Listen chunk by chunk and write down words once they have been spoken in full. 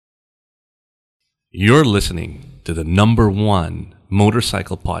You're listening to the #1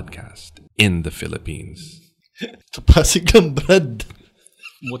 motorcycle podcast in the Philippines. Sa Pasig lang, Brad.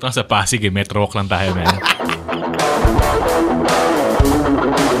 Butang sa Pasig eh. Metro walk lang tayo, man.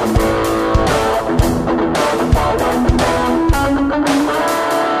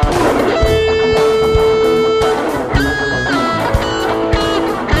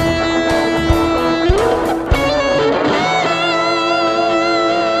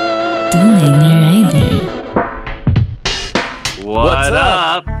 What's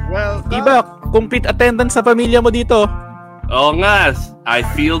up? Well, Iba, complete attendance sa pamilya mo dito. Oh nga, I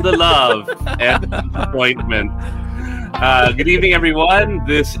feel the love and appointment. Good evening, everyone.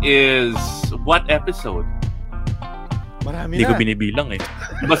 This is what episode? marami Hindi na. ko binibilang eh.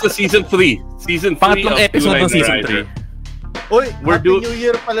 Basta season 3. Season 3 Pangatlong of episode ng Two Lines season Rider. 3. Uy, We're Happy do- New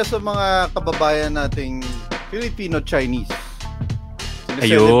Year pala sa mga kababayan nating Filipino-Chinese.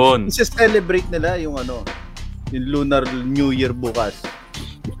 Ayun. Isa-celebrate nila yung yung Lunar New Year bukas.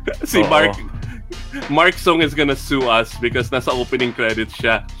 Si Oo. Mark Song is gonna sue us because nasa opening credits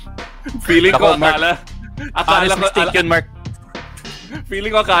siya. Feeling ko Ako, Mark. akala Honest mistake yun, Mark.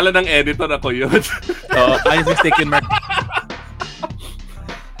 Feeling ko akala ng editor ako yun. Oo, honest mistake yun, Mark.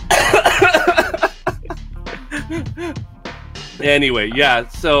 Anyway, yeah.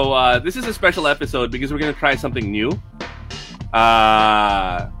 So this is a special episode because we're gonna try something new.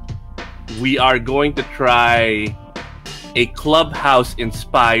 We are going to try a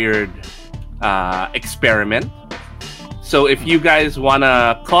Clubhouse-inspired experiment. So if you guys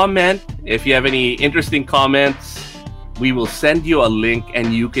wanna comment, if you have any interesting comments, we will send you a link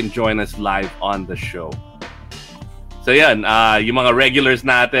and you can join us live on the show. So yan, yung mga regulars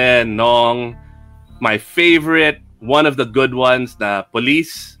natin, Nong, my favorite, one of the good ones na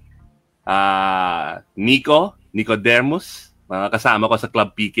Police, Nico Dermus, mga kasama ko sa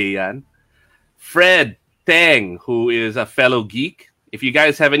Club PK yan. Fred Teng, who is a fellow geek. If you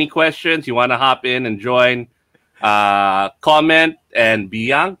guys have any questions, you want to hop in and join, comment, and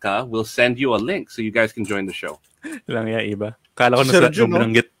Bianca will send you a link so you guys can join the show. Lang ya, iba. Kala ko Sir nung Jun, no?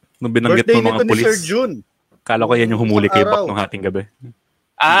 binanggit Birthday mo mga nito ni Sir pulis. Jun. Kala ko yan yung humuli kay Araw. Bak nung hating gabi.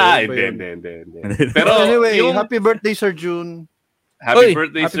 Hindi. Pero Anyway, yung happy birthday, Sir Jun. happy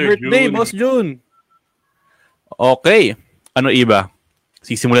birthday, happy Sir birthday, June. Boss June. Okay. Ano iba?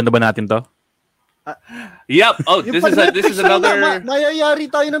 Sisimulan na ba natin to? Yep. Oh, Yung this is another. Mayayari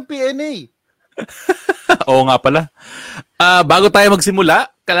tayo ng PNA. Oo nga pala. Bago tayo magsimula,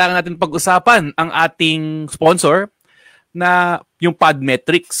 kailangan natin pag-usapan ang ating sponsor na yung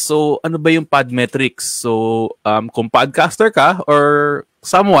Podmetrics. So, ano ba yung Podmetrics? So, kung podcaster ka or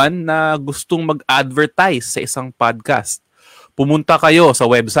someone na gustong mag-advertise sa isang podcast, pumunta kayo sa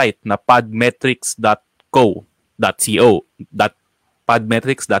website na podmetrics.co.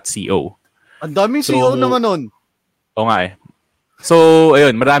 Ang daming So, CEO naman nun. Oo nga eh. So,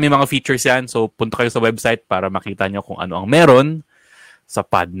 ayun, marami mga features yan. So, punta kayo sa website para makita nyo kung ano ang meron sa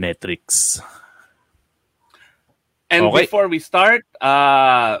Podmetrics. And Okay. before we start,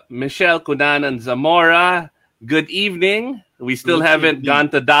 Michelle Cunanan Zamora, good evening. We still Good haven't evening. gone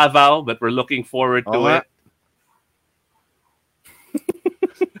to Davao, but we're looking forward to Oo nga. it.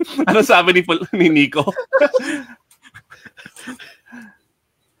 Ano sabi ni Nico?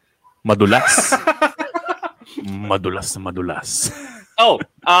 Madulas. Madulas. Oh,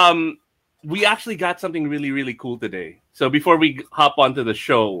 we actually got something really, really cool today. So before we hop onto the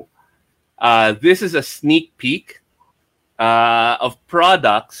show, this is a sneak peek of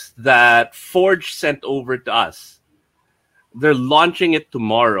products that Forge sent over to us. They're launching it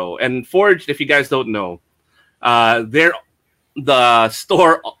tomorrow. And Forge, if you guys don't know, they're the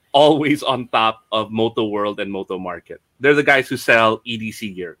store always on top of Moto World and Moto Market. They're the guys who sell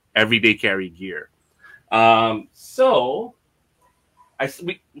EDC gear, everyday carry gear. So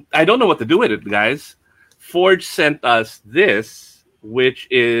I don't know what to do with it, guys. Forge sent us this, which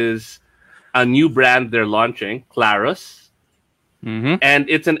is a new brand they're launching, Claros, and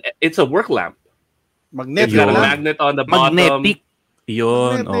it's a work lamp. Magnetic It's got a lang. magnet on the bottom. Magnetic.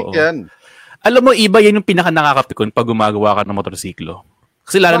 Yun, Magnetic oo. yan. Alam mo, iba yan yung pinaka nakakapikon pag gumagawa ka ng motorsiklo.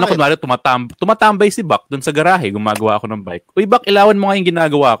 Kasi lalo na Bakit? kunwari tumatambay si Bak dun sa garahe, gumagawa ako ng bike. Uy, Bak, ilawan mo nga yung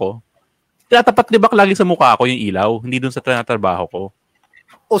ginagawa ko. Tinatapat ni Bak lagi sa mukha ko yung ilaw, hindi dun sa trinatrabaho ko.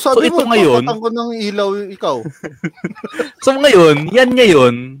 O sabi So, ito mo, ngayon- papatang ko ng ilaw ikaw. So ngayon, yan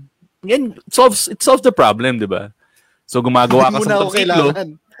it solves the problem, di ba? So gumagawa ka Hindi mo sa na ako motorsiklo, kailangan.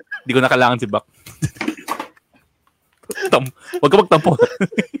 hindi ko na kailangan si Bak. Huwag ka magtampo.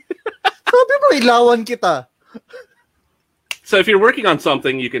 Sabi mo, ilawan kita. So if you're working on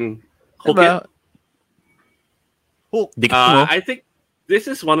something, you can hook Diba? it. Hook. Dikit mo. I think this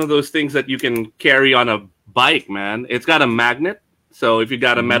is one of those things that you can carry on a bike, man. It's got a magnet. So if you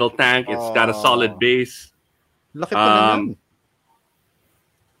got a metal tank, it's got a solid base. Laki pa naman.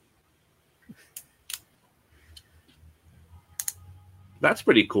 That's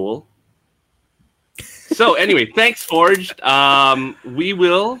pretty cool. So anyway, thanks Forged. We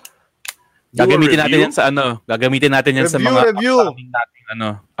will Gagamitin natin yan sa Gagamitin natin yan sa mga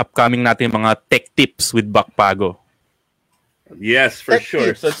upcoming natin mga tech tips with Bakpago. Yes, for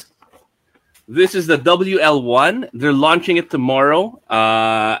sure. So this is the WL1. They're launching it tomorrow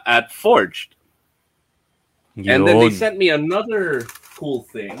at Forged. And then they sent me another cool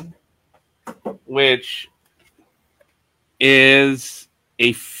thing, which is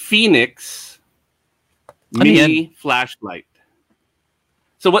a Phoenix mini flashlight.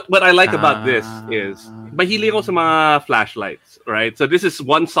 So what I like about this is, mahilig ako sa mga flashlights, right? So this is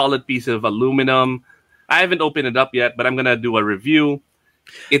one solid piece of aluminum. I haven't opened it up yet, but I'm gonna do a review.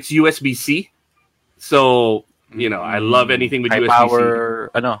 It's USB-C, so I love anything with high USB-C. Power,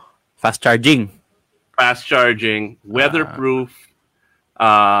 fast charging, weatherproof,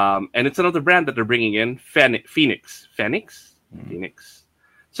 and it's another brand that they're bringing in, Phoenix.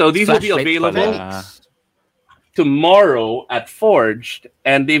 So these will be available tomorrow at Forged,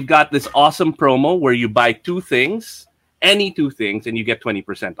 and they've got this awesome promo where you buy any two things, and you get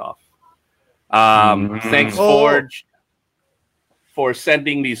 20% off. Thanks, Forged, for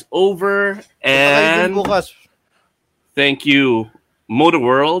sending these over, and thank you,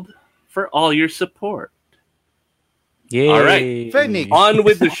 MotorWorld, for all your support. Yay! All right, Phoenix. On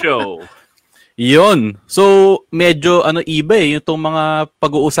with the show. Yun. So, medyo iba yung itong mga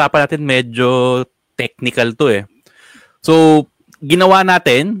pag-uusapan natin, medyo technical to eh. So, ginawa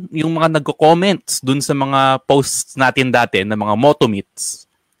natin yung mga nagko-comments dun sa mga posts natin dati na mga Motomeets,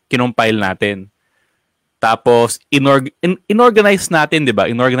 kinumpile natin. Tapos, inorganize natin, di ba?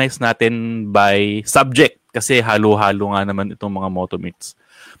 Inorganize natin by subject kasi halo-halo nga naman itong mga Motomeets.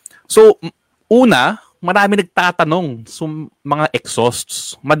 So, una, marami nagtatanong sa mga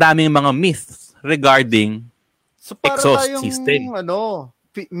exhausts. Madaming mga myths regarding exhaust system.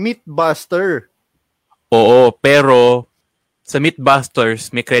 Mythbuster. Oo, pero sa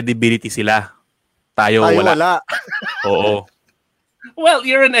Mythbusters, may credibility sila. Tayo wala. Oo. Well,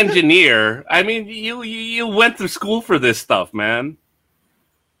 you're an engineer. I mean, you went through school for this stuff, man.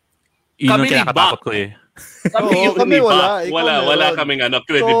 Yun yung kinakatakot ko eh. Kami wala. Wala kaming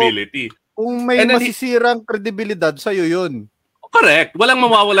credibility. So, kung may masisirang kredibilidad, sa'yo yun. Correct. Walang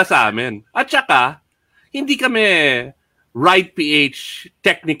mawawala sa amin. At saka, hindi kami Right PH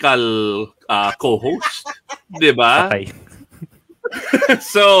technical co-host. Diba? Patay.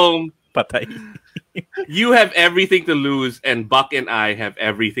 So, patay. You have everything to lose and Buck and I have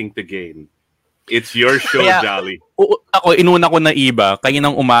everything to gain. It's your show, Kaya, Jolly. Ako, inuna ko na iba,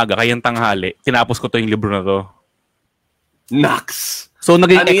 kaninang umaga, kayang tanghali, tinapos ko to yung libro na to. Naks! So,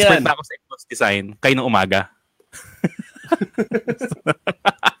 naging expert na ako sa exhaust design, kaninang umaga.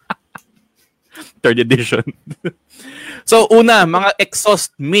 Third edition. So, una, mga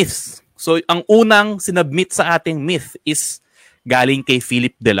exhaust myths. So, ang unang sinubmit sa ating myth is galing kay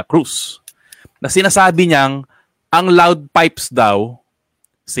Philip De La Cruz. Na sinasabi niyang, ang loud pipes daw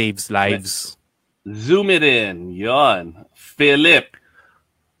saves lives. Zoom it in. Yon. Philip.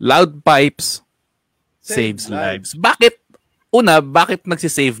 Loud pipes saves lives. Bakit? Una, bakit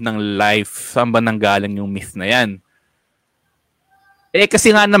nagsisave ng life? Saan ba nanggaling yung myth na yan?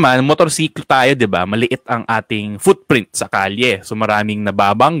 Kasi nga naman, motorsiklo tayo, di ba? Maliit ang ating footprint sa kalye. So maraming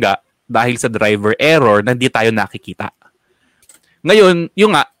nababangga dahil sa driver error na hindi tayo nakikita. Ngayon,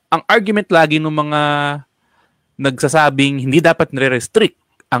 yung nga, ang argument lagi ng mga nagsasabing hindi dapat nire-restrict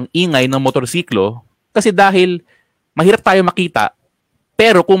ang ingay ng motorsiklo kasi dahil mahirap tayo makita,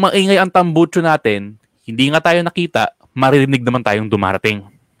 pero kung maingay ang tambucho natin, hindi nga tayo nakita, maririnig naman tayong dumarating.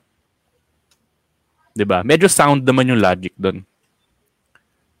 Diba? Medyo sound naman yung logic doon.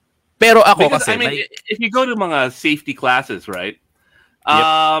 Pero ako because, kasi... I mean, if you go to mga safety classes, right?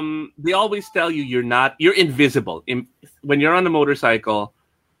 Yep. They always tell you you're invisible. When you're on a motorcycle,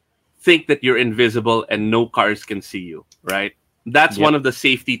 think that you're invisible and no cars can see you, right? That's one of the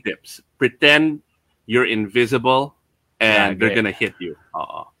safety tips. Pretend you're invisible and they're gonna hit you.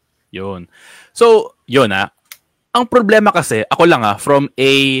 Yun. So, yun ang problema kasi, ako lang from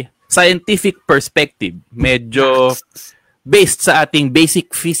a scientific perspective, medyo based sa ating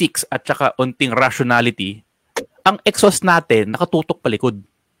basic physics at saka unting rationality, ang exhaust natin nakatutok palikod.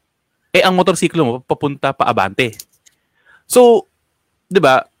 Ang motorsiklo mo papunta pa abante. So, 'di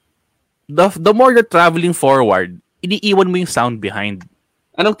ba? The more you're traveling forward, iniiwan mo yung sound behind.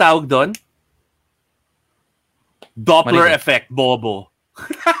 Anong tawag doon? Doppler effect, bobo.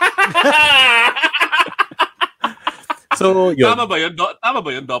 So, yun. Tama ba yun? Tama ba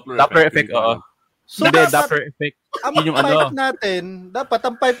yun? Doppler effect, oo. So, Hindi, dapat, Doppler effect. ang Yun yung pipe natin, dapat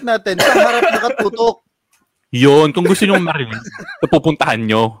ang pipe natin sa harap nakatutok. Yun, kung gusto nyo marinig, pupuntahan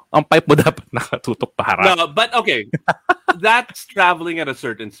nyo. Ang pipe mo dapat nakatutok pa harap. No, but okay. That's traveling at a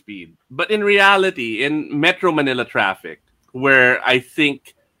certain speed. But in reality, in Metro Manila traffic, where I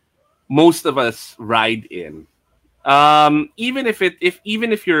think most of us ride in, even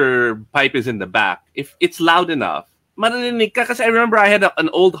if your pipe is in the back, if it's loud enough, marinig ka. Kasi I remember I had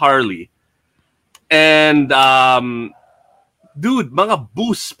an old Harley, and dude, mga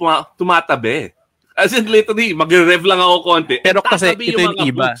boost tumatabi. As in, literally, mag-rev lang ako konti. Pero kasi ito yung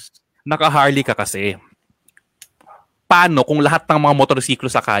iba. Naka-Harley ka kasi. Paano kung lahat ng mga motorsiklo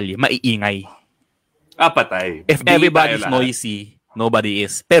sa kalye maiingay? Patay. If everybody's noisy, nobody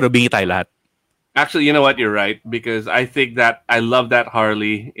is. Pero bingi tayo lahat. Actually, you know what? You're right. Because I think that I love that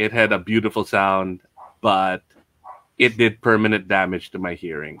Harley. It had a beautiful sound, but it did permanent damage to my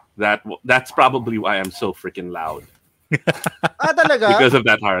hearing. That's probably why I'm so freaking loud. Talaga? Because of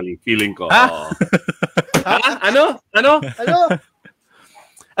that Harley. Feeling ko. Ano?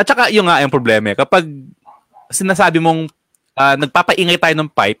 At saka yung nga yung problema. Kapag sinasabi mong nagpapaingay tayo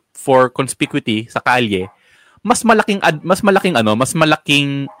ng pipe for conspicuity sa kalye, mas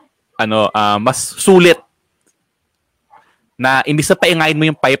sulit na imbis na paingayin mo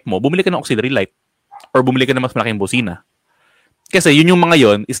yung pipe mo, bumili ka ng auxiliary light or bumili ka ng mas malaking busina. Kasi yun yung mga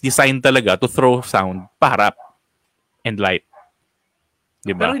yon is designed talaga to throw sound paharap and light.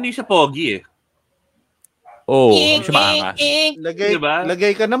 Diba? Pero hindi siya pogi eh. Oh, hindi siya maangas.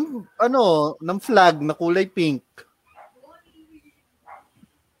 Lagay ka ng flag na kulay pink.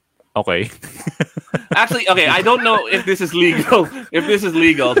 Okay. Actually, okay, I don't know if this is legal,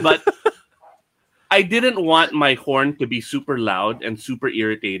 but I didn't want my horn to be super loud and super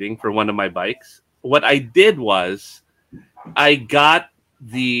irritating for one of my bikes. What I did was I got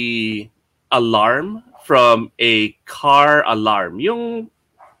the alarm from a car alarm. Yung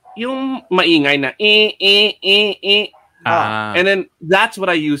maingay na and then that's what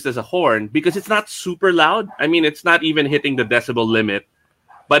I used as a horn because it's not super loud. I mean, it's not even hitting the decibel limit,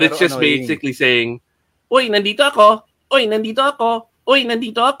 but it's just basically saying, "Uy, nandito ako. Uy, nandito ako. Uy,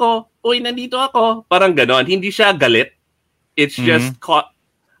 nandito ako. Uy, nandito ako." Parang ganon. Hindi siya galit. It's just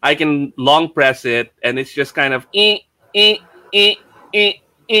I can long press it and it's just kind of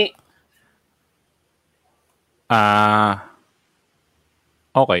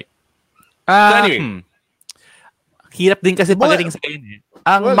Okay. So anyway. Hirap din kasi pagaling sa ganyan.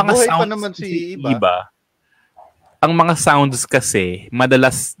 Ang mga sounds naman si iba. Ang mga sounds kasi,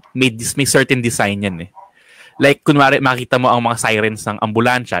 madalas may certain design yan eh. Like, kunwari, makita mo ang mga sirens ng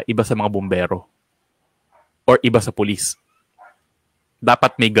ambulansya, iba sa mga bumbero. Or iba sa police.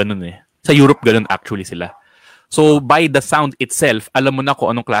 Dapat may ganun eh. Sa Europe, ganun actually sila. So, by the sound itself, alam mo na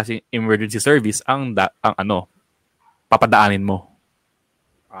kung anong klase emergency service ang papadaanin mo.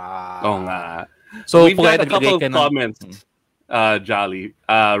 nga. So, we've got a couple of comments, Jolly,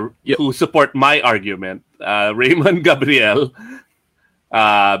 who support my argument. Raymond Gabriel,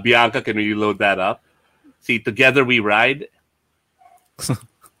 Bianca, can we load that up? See, Together We Ride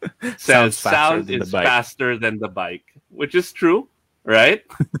says sound is faster than the bike, which is true, right?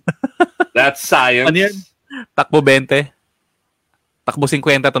 That's science. Ano yan? Takbo 20? Takbo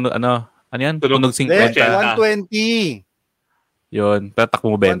 50? Ano yan? Tunog 50? 120. Yun. Pero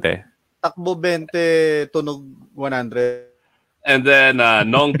takbo 20. Takbo 20, tunog 100. And then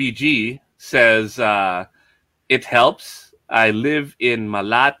Nong BG says, it helps. I live in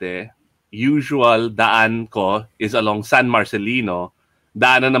Malate. Usual daan ko is along San Marcelino.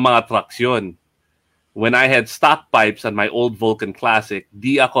 Daanan ng mga trucks yun. When I had stock pipes on my old Vulcan Classic,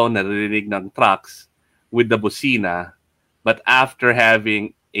 di ako naririnig ng trucks with the busina. But after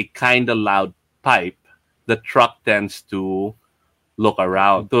having a kind of loud pipe, the truck tends to look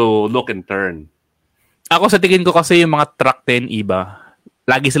around, to look and turn. Ako sa tingin ko kasi yung mga truck 10 iba,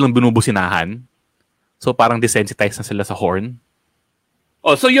 lagi silang binubusinahan. So parang desensitized na sila sa horn.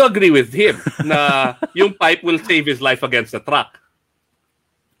 Oh, so you agree with him na yung pipe will save his life against the truck?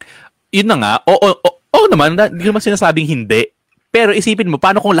 Yun na nga. Oo naman, hindi naman sinasabing hindi. Pero isipin mo,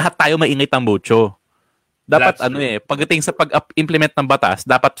 paano kung lahat tayo maingay tambocho? Dapat pagdating sa pag-implement ng batas,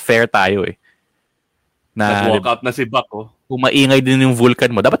 dapat fair tayo eh. Nag-walk out na si Buck, oh. Kung maingay din yung Vulcan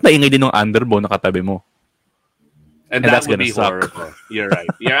mo, dapat maingay din yung Underbow na katabi mo. And that would be horrible. You're right.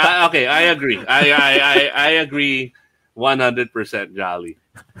 Yeah, okay, I agree. I agree 100% Jolly.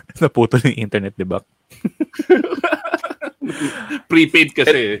 Naputol yung internet, di ba? Prepaid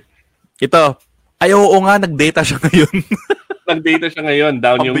kasi. Ito. Oo nga, nag-data siya ngayon. Nag-data siya ngayon.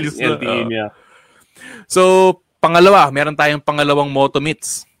 Down yung Mabilis na, LTE niya. So, pangalawa, meron tayong pangalawang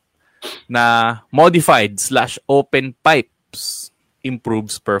Motomits na modified/open pipes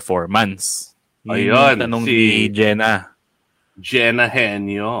improves performance. Ayun, Yung tanong si ni Jenna. Jenna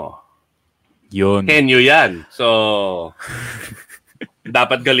Henyo. Yun. Henyo yan. So,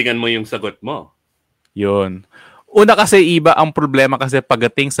 dapat galingan mo yung sagot mo. Yun. Una kasi, iba ang problema kasi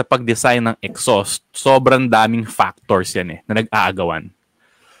pagdating sa pag-design ng exhaust, sobrang daming factors yan na nag-aagawan.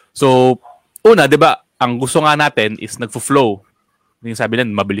 So, una, di ba, ang gusto nga natin is nagfo-flow. Yung sabi nila,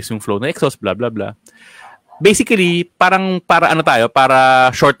 mabilis yung flow ng exhaust, blah, blah, blah. Basically, para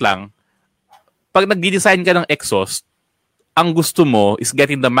short lang, pag nag-design ka ng exhaust, ang gusto mo is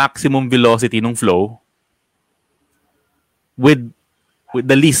getting the maximum velocity ng flow with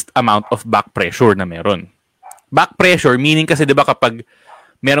the least amount of back pressure na meron. Back pressure, meaning kasi 'di ba kapag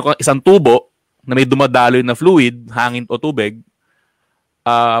meron kang isang tubo na may dumadaloy na fluid, hangin o tubig,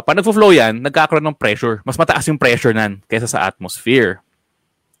 pag nagfo-flow yan, nagkakaroon ng pressure. Mas mataas yung pressure nan kaysa sa atmosphere.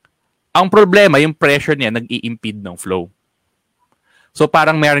 Ang problema, yung pressure niya nag-i-impede ng flow. So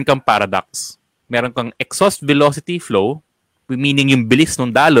parang meron kang paradox. Meron kang exhaust velocity flow, meaning yung bilis ng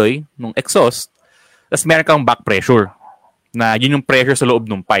daloy ng exhaust, tapos meron kang back pressure, na yun yung pressure sa loob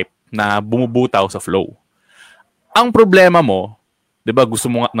ng pipe na bumubutaw sa flow. Ang problema mo, 'di ba, gusto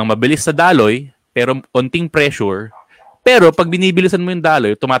mo ng mabilis na daloy, pero onting pressure, pero pag binibilisan mo yung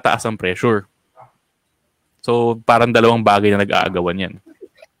daloy, tumataas ang pressure. So, parang dalawang bagay na nag-aagawan yan.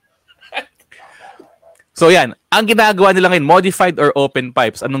 So, yan. Ang ginagawa nila ngayon, modified or open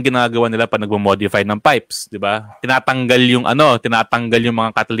pipes, anong ginagawa nila pag nagmo-modify ng pipes, 'di ba? Tinatanggal yung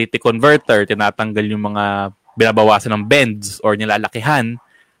mga catalytic converter, tinatanggal yung mga binabawasan ng bends or nilalakihan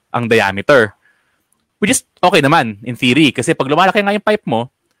ang diameter. Which is okay naman, in theory. Kasi pag lumalaki nga yung pipe mo,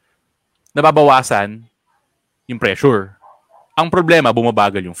 nababawasan yung pressure. Ang problema,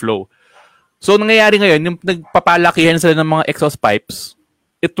 bumabagal yung flow. So, nangyayari ngayon, yung nagpapalakihan sila ng mga exhaust pipes,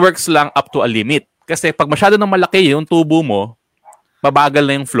 it works lang up to a limit. Kasi pag masyado nang malaki yung tubo mo, babagal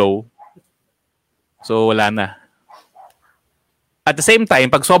na yung flow. So, wala na. At the same time,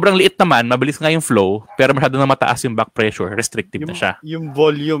 pag sobrang liit naman, mabilis nga yung flow, pero masyado na mataas yung back pressure, restrictive na siya. Yung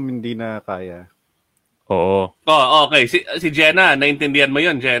volume hindi na kaya. Oo. Oh, okay. Si Jenna, naintindihan mo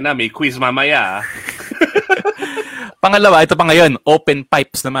yun, Jenna. May quiz mamaya. Pangalawa, ito pa ngayon, open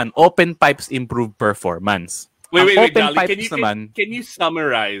pipes naman. Open pipes improve performance. Wait, open Jolly, pipes naman. can you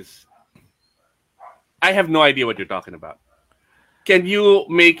summarize? I have no idea what you're talking about. Can you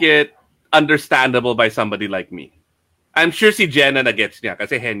make it understandable by somebody like me? I'm sure si Jenna na gets niya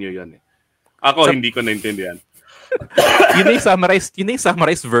kasi henyo yun eh. Ako, hindi ko naintindihan. Yun na yung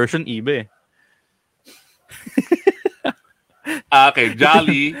summarized version, iba eh. Okay,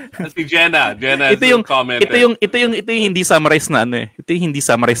 Jolly, si Jenna ito yung comment. Ito yung hindi summarized na ano eh. Ito yung hindi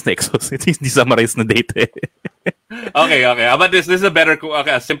summarized na exhaust. Ito yung hindi summarized na data eh. Okay. How about this? This is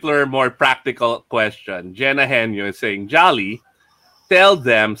a simpler, more practical question. Jenna Henyo is saying, Jolly, tell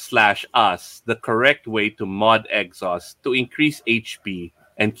them/us the correct way to mod exhaust to increase HP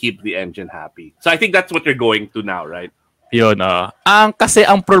and keep the engine happy. So I think that's what you're going to now, right? Yun, kasi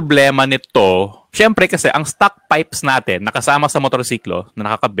ang problema nito, syempre kasi ang stock pipes natin, nakasama sa motorsiklo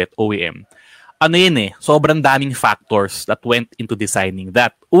na nakakabit, OEM, ano yun eh, sobrang daming factors that went into designing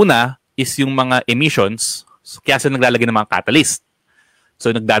that. Una is yung mga emissions, kaya sila naglalagay ng mga catalyst.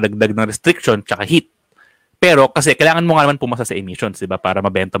 So nagdadagdag ng restriction tsaka heat. Pero kasi kailangan mo nga naman pumasa sa emissions, di ba, para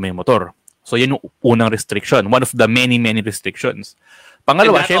mabenta mo yung motor. So yan yung unang restriction, one of the many restrictions.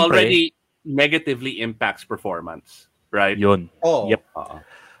 Pangalawa, and that syempre, already negatively impacts performance. Right? Yun. Oh. Yep.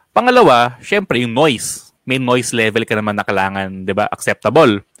 Pangalawa, syempre, yung noise. May noise level ka naman na kailangan, di ba,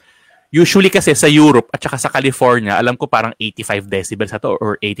 acceptable. Usually kasi sa Europe at saka sa California, alam ko parang 85 decibels ato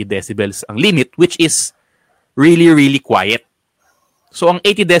or 80 decibels ang limit, which is really, really quiet. So, ang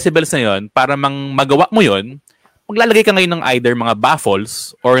 80 decibels na yun, para magawa mo yun, maglalagay ka ngayon ng either mga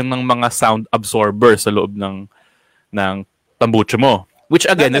baffles or ng mga sound absorbers sa loob ng tambucho mo. Which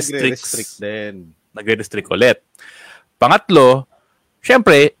again, nagre-restrict din. Nagre-restrict ulit. Pangatlo,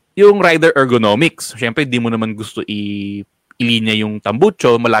 syempre, yung rider ergonomics. Syempre, di mo naman gusto ilinya yung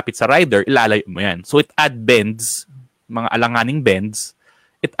tambucho malapit sa rider, ilalayo mo yan. So, it adds bends, mga alanganing bends,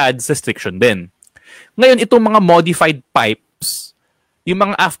 it adds restriction din. Ngayon, itong mga modified pipes, yung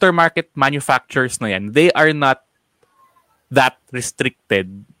mga aftermarket manufacturers na yan, they are not that restricted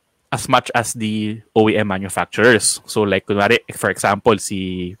as much as the OEM manufacturers. So, like, kunwari, for example,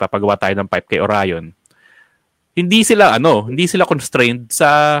 papagawa tayo ng pipe kay Orion, hindi sila constrained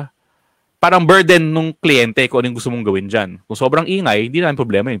sa parang burden nung kliyente kung anong gusto mong gawin dyan. Kung sobrang ingay, hindi namin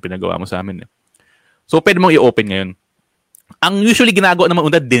problema yung pinagawa mo sa amin. Eh. So, pwede mong i-open ngayon. Ang usually ginagawa naman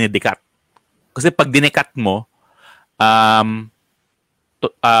una, dinedecat. Kasi pag dinecat mo,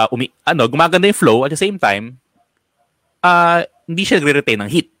 gumaganda yung flow at the same time, hindi siya nagre-retain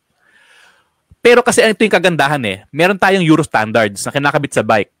ng heat. Pero kasi ito yung kagandahan meron tayong Euro standards na kinakabit sa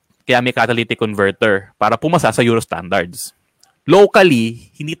bike. Kaya may catalytic converter para pumasa sa Euro standards. Locally,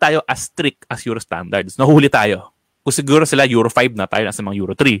 hindi tayo as strict as Euro standards. Nahuhuli tayo. Kung siguro sila Euro 5 na, tayo nasa mga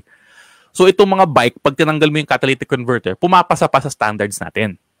Euro 3. So itong mga bike, pag tinanggal mo yung catalytic converter, pumapasa pa sa standards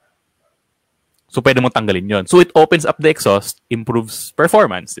natin. So pwede mong tanggalin yon. So it opens up the exhaust, improves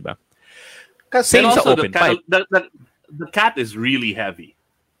performance, di ba? Same sa open pipe. The cat is really heavy.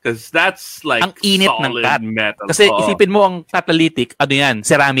 Because that's like ang init solid ng cat. Metal. Kasi isipin mo ang catalytic, ano yan,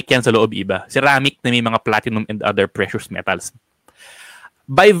 ceramic yan sa loob iba. Ceramic na may mga platinum and other precious metals.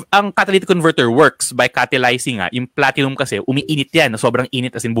 Ang catalytic converter works by catalyzing yung platinum kasi, umiinit yan, sobrang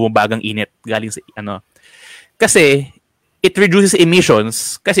init as in bumabagang init galing sa Kasi, it reduces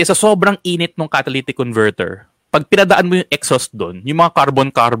emissions kasi sa sobrang init ng catalytic converter, pag pinadaan mo yung exhaust doon, yung mga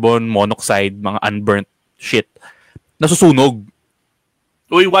carbon monoxide, mga unburnt shit, nasusunog.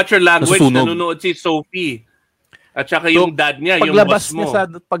 Uy, watch your language. Nanonood si Sophie. At saka yung dad niya, yung boss mo.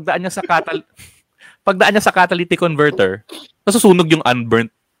 Pagdaan niya sa catalytic converter, nasusunog yung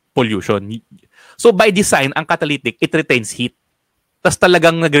unburnt pollution. So by design, ang catalytic, it retains heat. Tapos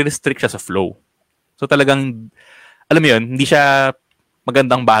talagang nagre-restrict siya sa flow. So talagang, alam mo yun, hindi siya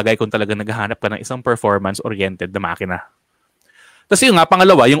magandang bagay kung talagang naghahanap ka ng isang performance-oriented na makina. Tapos yung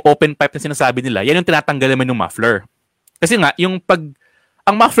pangalawa, yung open pipe na sinasabi nila, yan yung tinatanggal naman yung muffler. Kasi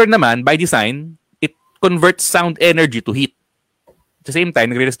ang muffler naman, by design, it converts sound energy to heat. At the same time,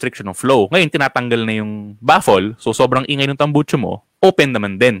 nagre-restriction ng flow. Ngayon, tinatanggal na yung baffle, so sobrang ingay ng tambucho mo, open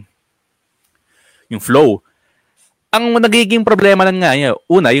naman din yung flow. Ang nagiging problema lang nga,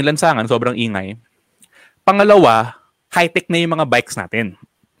 una, yung lansangan, sobrang ingay. Pangalawa, high-tech na yung mga bikes natin.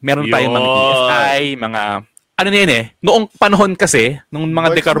 Meron tayong mga EFI, mga... Ano na yun noong panahon kasi, nung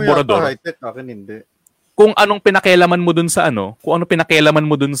mga dekarburador, high-tech, akin hindi. Kung anong pinakailaman mo dun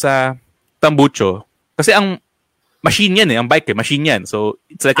sa tambucho, kasi ang machine yan ang bike machine yan. So,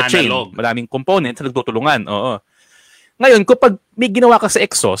 it's like a analog chain. Maraming components na nagtutulungan. Oo. Ngayon, kapag may ginawa ka sa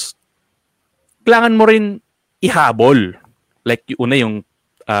exhaust, kailangan mo rin ihabol. Like, yung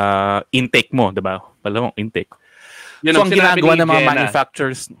intake mo, diba? Pala mo, intake. So, ang ginagawa ng mga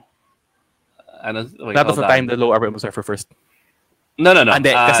manufacturers, that was the time the low RPM was for first. No.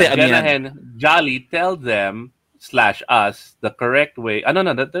 Ande, kasi Jolly, tell them /us the correct way. No,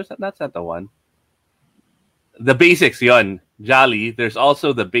 that's not the one. The basics, yon. Jolly, there's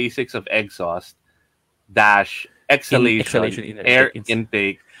also the basics of exhaust dash exhalation air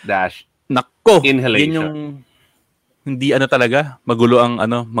intake dash inhalation. Yun yung hindi talaga magulo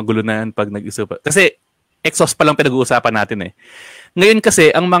na yan pag nag-isip. Kasi exhaust pa lang pinag-uusapan natin Ngayon kasi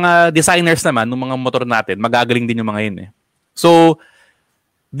ang mga designers naman ng mga motor natin, magagaling din yung mga yun So,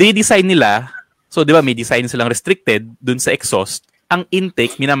 di-design nila, so di ba may design silang restricted dun sa exhaust, ang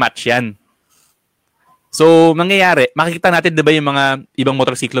intake, minamatch yan. So, mangyayari, makikita natin di ba yung mga ibang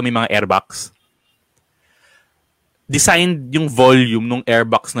motorsiklo may mga airbox? Designed yung volume ng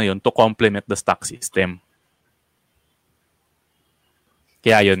airbox na yun to complement the stock system.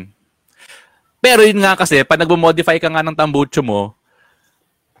 Kaya yun. Pero yun nga kasi, pag nagmo-modify ka nga ng tambucho mo,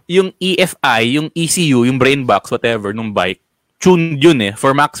 yung EFI, yung ECU, yung brain box, whatever, nung bike, tuned yun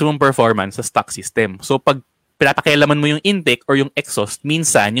for maximum performance sa stock system. So, pag pinapakialaman mo yung intake or yung exhaust,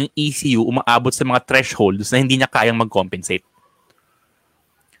 minsan yung ECU umaabot sa mga thresholds na hindi niya kayang mag-compensate.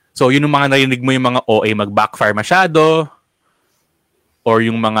 So, yun yung mga narinig mo yung mga OA mag-backfire masyado, or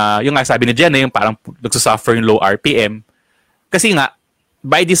yung mga, yung nga sabi ni Jen, yung parang nagsasuffer yung low RPM. Kasi nga,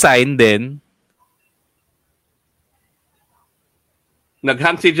 by design din,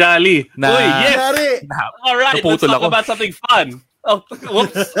 naghang si Jolly. Uy, yes! Alright, let's talk about something fun. Oh,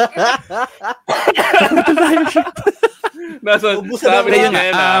 whoops. Naubusan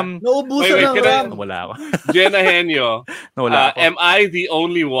ng RAM. Wala ako. Jenna Henyo, am I the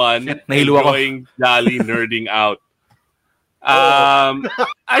only one enjoying Jolly nerding out?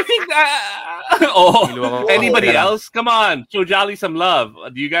 I think anybody else? Come on, show Jolly some love.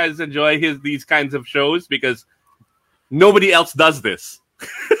 Do you guys enjoy these kinds of shows? Because nobody else does this.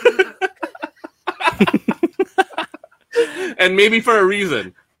 And maybe for a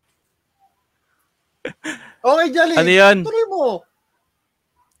reason. Okay, Jolly. Ano yan? Tuloy mo.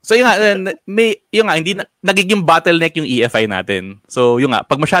 So yung nga, hindi nagiging bottleneck yung EFI natin. So yung nga,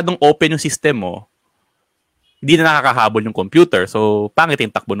 pag masyadong open yung system mo, hindi na nakakahabol yung computer. So pangit yung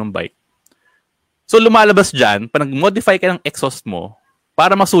takbo ng bike. So lumalabas dyan, pag nag-modify ka ng exhaust mo,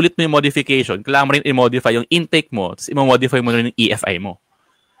 para masulit mo yung modification, kailangan mo rin i-modify yung intake mo, tapos i-modify mo rin yung EFI mo.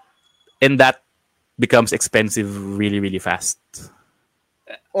 And that becomes expensive really, really fast.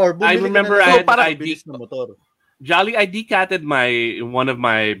 Or I remember I bilis na motor. Jolly, I decatted one of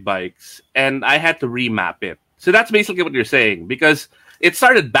my bikes and I had to remap it. So that's basically what you're saying because it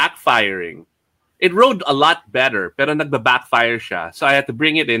started backfiring. It rode a lot better, pero nagba-backfire siya. So I had to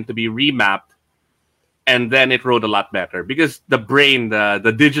bring it in to be remapped and then it rode a lot better because the brain,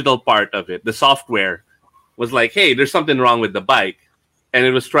 the digital part of it, the software was like, hey, there's something wrong with the bike. And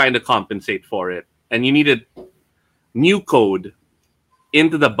it was trying to compensate for it. And you needed new code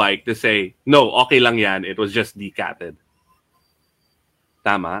into the bike to say, no, okay lang yan. It was just decatted.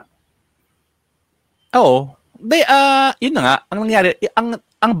 Tama? Oo. Yun na nga. Ang nangyari,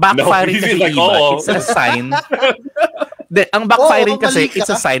 ang backfiring kasi like, iba, it's a sign. Ang backfiring kasi, it's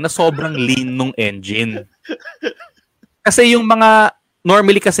a sign na sobrang lean nung engine. Kasi yung mga,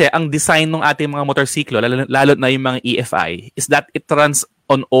 normally kasi, ang design ng ating mga motorsiklo, lalo na yung mga EFI, is that it runs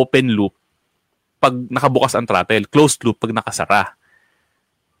on open loop pag nakabukas ang throttle, closed loop pag nakasara.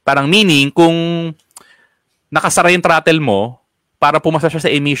 Parang meaning, kung nakasara yung throttle mo, para pumasa siya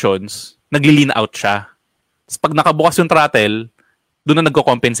sa emissions, nagli-lean out siya. Tapos pag nakabukas yung throttle, doon na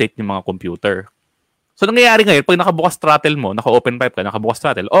nagko-compensate yung mga computer. So, nangyayari ngayon, pag nakabukas throttle mo, naka-open pipe ka, nakabukas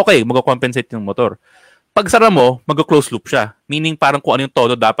throttle, okay, mag-compensate yung motor. Pag sara mo, mag-close loop siya. Meaning, parang kung ano yung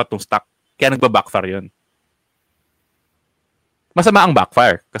todo dapat yung stock. Kaya nagba-backfire yun. Masama ang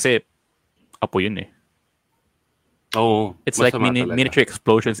backfire. Kasi, apo yun eh. Oh, it's like miniature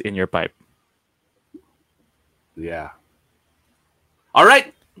explosions in your pipe. Yeah. All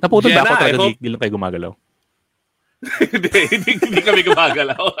right. Naputol ba ako talaga? Di lang kayo gumagalaw. Hindi kami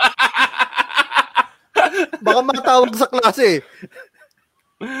gumagalaw. Baka matawag sa klase.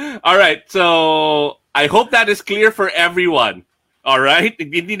 All right. So, I hope that is clear for everyone. All right?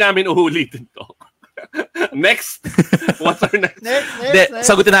 Hindi namin uulitin to. Next. What's our next? Next.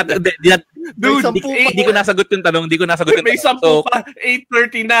 Sagutin natin. Dude, hindi ko nasagot yung tanong. Hindi ko nasagot yung tanong. May 10 pa.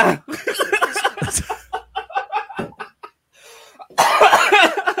 8:30 na.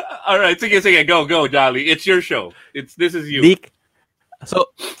 All right. Sige. Go, Jolly. It's your show. This is you. So,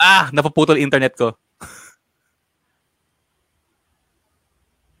 napuputol internet ko.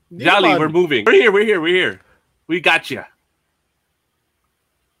 Jolly, we're moving. We're here. We got you.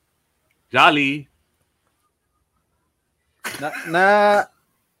 Jolly.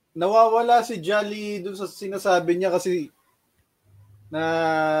 Nawawala si Jolly dun sa sinasabi niya kasi na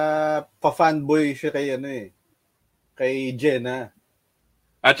pa-fanboy siya kay Jenna.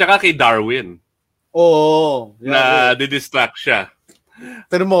 At saka kay Darwin. Oo. Na didistract siya.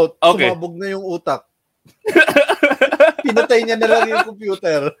 Pero sumabog na yung utak. Pinatay niya na lang yung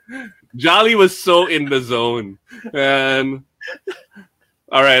computer. Jolly was so in the zone. And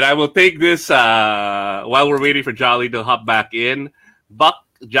all right, I will take this while we're waiting for Jolly to hop back in. Buck,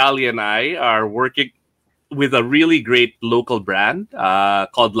 Jolly, and I are working with a really great local brand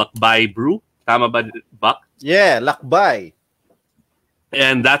called Lakbay Brew. Tama ba, Buck? Yeah, Lakbay.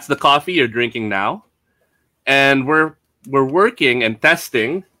 And that's the coffee you're drinking now. And we're working and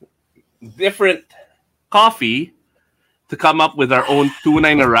testing different coffee to come up with our own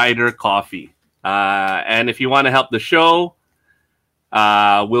Tunay na Rider coffee. And if you want to help the show,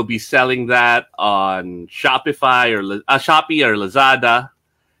 we'll be selling that on Shopify or Shopee or Lazada.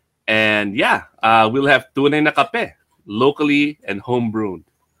 And we'll have Tunay na Kape, locally and homebrewed.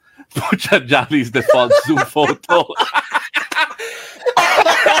 Pucha, Jolly's default Zoom photo.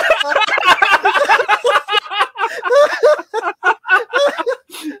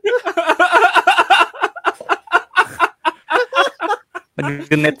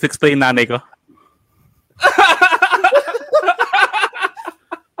 Nag-Netflix pa yung nanay ko.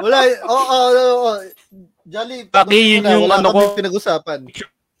 Wala. Jolly, yun yung wala ano ko pinag-usapan.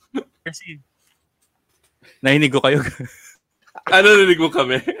 Kasi nahinig ko kayo. Ano narinig mo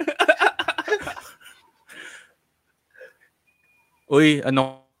kami? Uy,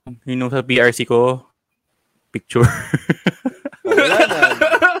 yun sa PRC ko? Picture. Wala na.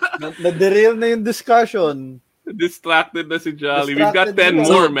 Na-derail na yung discussion. Distracted na si Jolly. We've got 10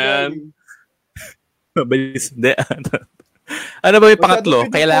 more, man. Mabilis. Ano ba yung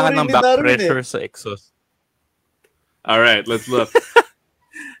pangatlo? Kailangan ng back pressure sa exhaust. Alright, let's look.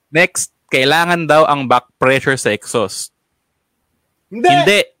 Next, kailangan daw ang back pressure sa exhaust.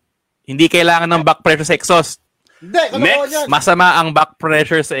 Hindi kailangan ng back pressure sa exhaust. Next, masama ang back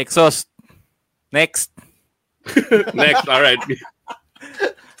pressure sa exhaust. Next. Next, alright.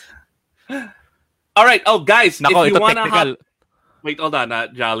 Alright, guys, Nako, if you wanna wait, hold on,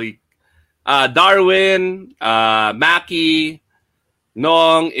 Jolly. Darwin, Mackie,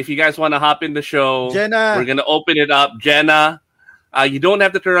 Nong, if you guys want to hop in the show, Jenna. we're gonna open it up. Jenna, you don't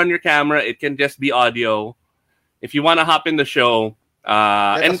have to turn on your camera. It can just be audio. If you want to hop in the show,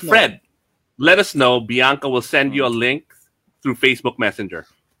 and Fred, let us know. Bianca will send you a link through Facebook Messenger.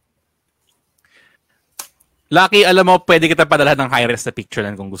 Lucky, alam mo, pwede kita padala ng high-res na picture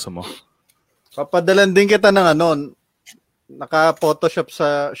lang kung gusto mo. Papadalan din kita ng naka-photoshop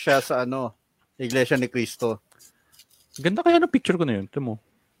siya sa Iglesia ni Cristo. Ganda kaya ng picture ko na yun. Ito mo.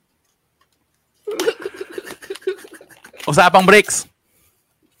 Usapang breaks.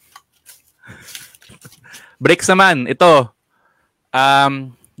 Breaks naman. Ito.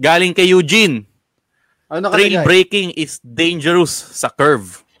 Galing kay Eugene. Trail breaking is dangerous sa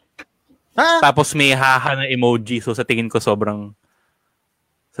curve. Ha? Tapos may haha na emoji. So sa tingin ko sobrang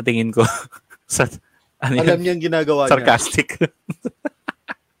alam niyang ginagawa sarcastic. niya.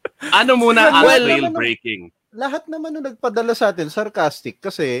 Ano muna ang trail breaking? Lahat naman nung nagpadala sa atin, sarcastic.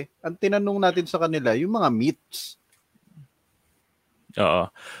 Kasi, ang tinanong natin sa kanila, yung mga myths. Oo.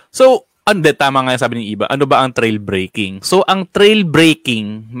 So, tama nga sabi ng iba. Ano ba ang trail breaking? So, ang trail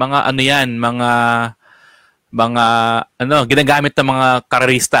breaking, mga ginagamit ng mga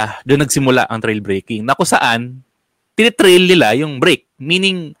karerista. Doon nagsimula ang trail breaking. Na kung saan, tinitrail nila yung break.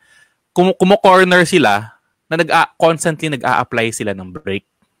 Meaning, kumo-corner sila na constantly nag-a-apply sila ng brake.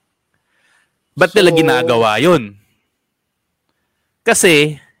 Ba't nila ginagawa yun?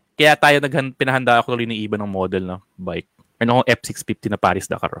 Kasi, kaya tayo pinahanda ako tuloy ng iba ng model na bike. Ano akong F650 na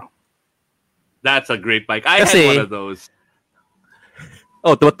Paris-Dakar. That's a great bike. I had one of those.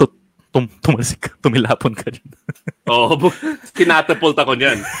 Oh, tumalsik ka. Tumilapon ka dyan. Kinatapult ako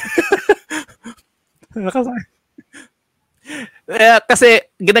niyan. Kasi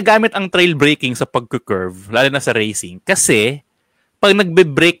ginagamit ang trail braking sa pag-curve, lalo na sa racing. Kasi, pag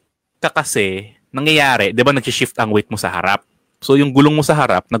nagbe-brake ka kasi, nangyayari, di ba nag-shift ang weight mo sa harap? So, yung gulong mo sa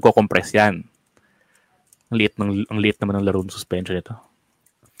harap, nagko-compress yan. Ang liit naman ng laro ng suspension ito.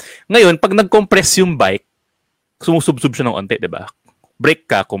 Ngayon, pag nag-compress yung bike, sumusubsub siya ng onte, di ba? Brake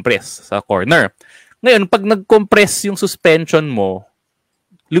ka, compress sa corner. Ngayon, pag nag-compress yung suspension mo,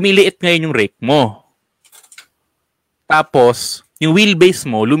 lumiliit ngayon yung rake mo. Tapos, yung wheelbase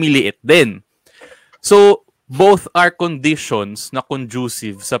mo, lumiliit din. So, both are conditions na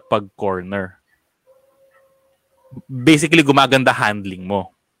conducive sa pag-corner. Basically, gumaganda handling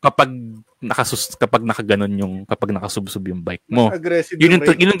mo. Kapag nakasubsub yung bike mo. Yun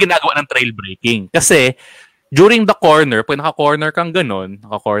yung ginagawa ng trail braking. Kasi, during the corner, pag naka-corner kang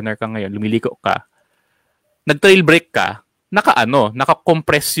ngayon, lumiliko ka, nag-trail brake ka,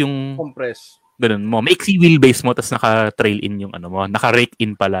 naka-compress yung ganun mo. Maiksi wheelbase mo, tapos naka-trail in yung naka-rake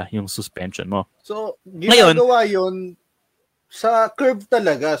in pala yung suspension mo. So, ginagawa yun sa curve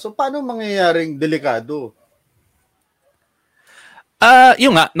talaga. So, paano mangyayaring delikado?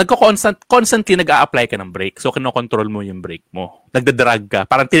 Yung nga, constantly nag-a-apply ka ng brake. So, kinokontrol mo yung brake mo. Nagdadrag ka.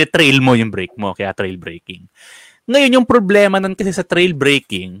 Parang tinitrail mo yung brake mo. Kaya trail braking. Ngayon, yung problema nun kasi sa trail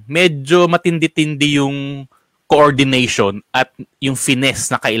braking, medyo matindi-tindi yung coordination at yung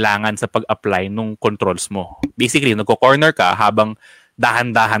finesse na kailangan sa pag-apply ng controls mo. Basically, nagko-corner ka habang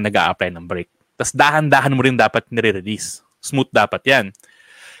dahan-dahan nag-a-apply ng brake. Tapos dahan-dahan mo rin dapat nire-release. Smooth dapat yan.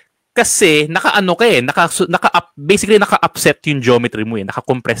 Kasi, basically naka-upset yung geometry mo eh.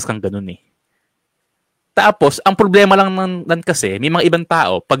 Naka-compress kang ganun eh. Tapos, ang problema lang nan kasi, may mga ibang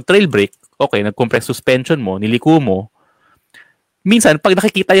tao, pag trail brake, okay, nag-compress suspension mo, niliko mo, minsan, pag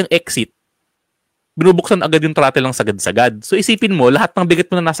nakikita yung exit, binubuksan agad yung throttle lang sagad-sagad. So, isipin mo, lahat ng bigat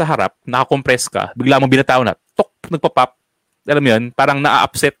mo na nasa harap, naka-compress ka, bigla mo binataw na, nagpa-pop. Alam mo yun, parang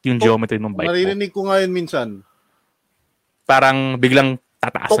na-upset yung geometry ng bike mo. Maririnig ko nga yun minsan. Parang biglang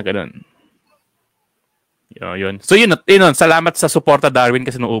tataas na ganun. Yun. So, yun. Salamat sa suporta, Darwin,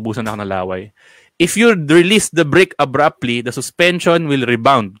 kasi nauubusan ako ng laway. If you release the brake abruptly, the suspension will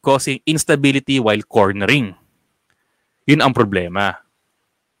rebound, causing instability while cornering. Yun ang problema.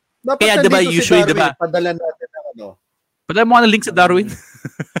 Dapat kaya diba, usually, si Darwin, diba, padala natin padala mo ka ng link sa Darwin.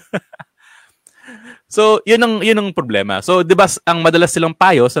 So, yun ang problema. So, diba, ang madalas silang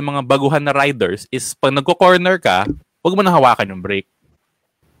payo sa mga baguhan na riders is pag nagko-corner ka, huwag mo nang hawakan yung brake.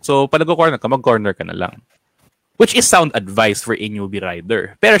 So, pag nagko-corner ka, mag-corner ka na lang. Which is sound advice for a newbie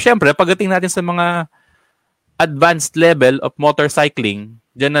rider. Pero syempre, pagdating natin sa mga advanced level of motorcycling,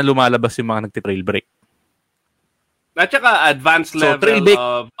 dyan na lumalabas yung mga nagtitrail brake. At saka advanced level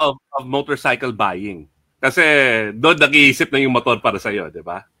of motorcycle buying. Kasi doon nag-iisip na yung motor para sa'yo, di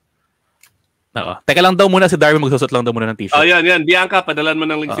ba? Oo. Teka lang daw muna si Darwin, magsusot lang daw muna ng t-shirt. Oh, yan. Bianca, padalan mo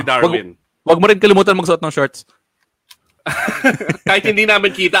ng link si Darwin. Wag mo rin kalimutan magsuot ng shorts. Kahit hindi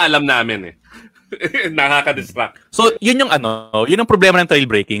namin kita, alam namin eh. Nakaka-distract. So, yun yung problema ng trail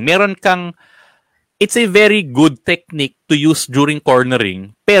braking. It's a very good technique to use during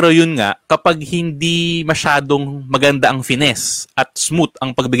cornering. Pero yun nga, kapag hindi masyadong maganda ang finesse at smooth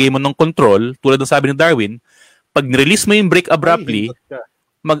ang pagbigay mo ng control, tulad ng sabi ni Darwin, pag release mo yung brake abruptly,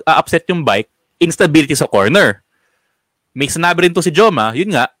 mag-upset yung bike, instability sa corner. May sinabi rin to si Joma, yun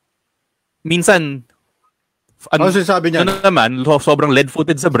nga, minsan, sabi niya? Naman, sobrang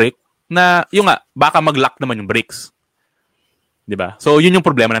lead-footed sa brake, na yung nga, baka mag-lock naman yung brakes. Diba? So, yun yung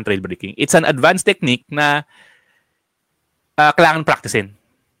problema ng trail braking. It's an advanced technique na kailangan practicein.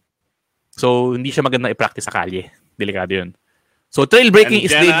 So, hindi siya maganda i-practice sa kalye. Delikado yun. So, trail braking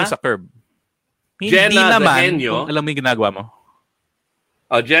is dangerous sa curb. Hindi Jenna naman Dehenyo, kung alam mo yung ginagawa mo.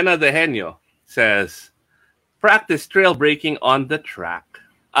 Jenna Dehenyo says, practice trail braking on the track.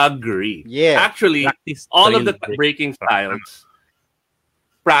 Agree. Yeah. Actually, Practice all of trail the braking styles,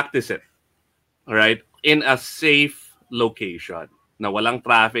 practice it. All right? In a safe location na walang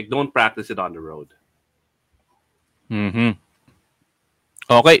traffic. Don't practice it on the road. Mm-hmm.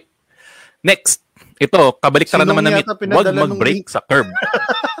 Okay. Next. Ito, kabaliktaran naman na huwag mag-brake sa curb.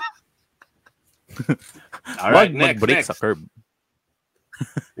 Alright, Huwag mag-brake sa curb.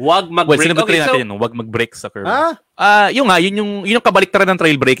 Huwag mag-brake. Sinabi natin yun, huwag mag-brake sa curb. Yun yung kabaliktaran ng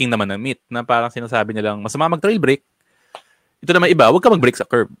trail braking naman na myth, na parang sinasabi nilang masama mag-trail brake. Ito naman iba, huwag ka mag-brake sa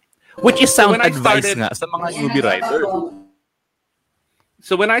curb. Which is sound advice nga sa mga newbie rider.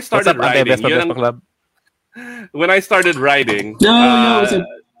 So when I started riding, when I started riding,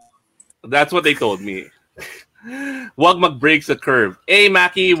 that's what they told me. Huwag mag-brake sa curb. Hey,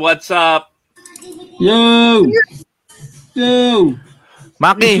 Maki, what's up? Yo!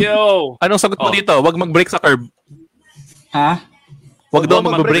 Maki, Yo! anong sagot mo dito? Huwag mag-brake sa curb. Ha? Huwag daw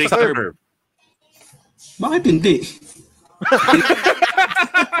mag-brake sa curb. Bakit hindi?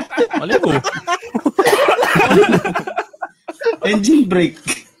 Mali ko. Engine brake.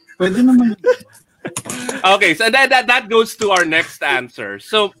 Pwede naman. Okay, so that goes to our next answer.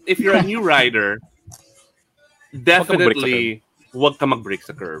 So if you're a new rider, definitely huwag ka mag-brake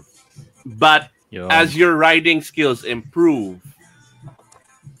sa curb. But as your riding skills improve,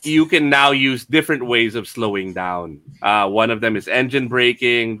 you can now use different ways of slowing down. One of them is engine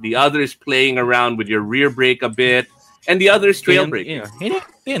braking. The other is playing around with your rear brake a bit. And the other is trail braking.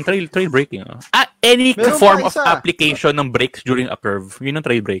 Trail braking. Any form of application ng brakes during a curve, yun ang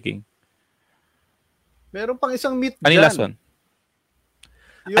trail braking. Meron pang isang myth dyan. Ano yung last one?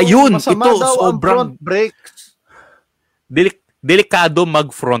 Ayun, ito, sobrang front brakes. Delikado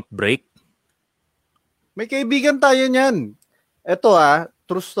mag-front brake. May kaibigan tayo niyan. Ito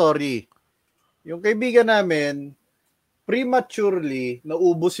true story. Yung kaibigan namin, prematurely,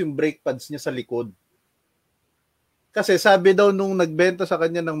 naubos yung brake pads niya sa likod. Kasi sabi daw nung nagbenta sa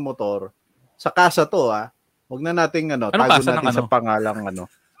kanya ng motor, sa kasa to wag na nating tago natin sa pangalang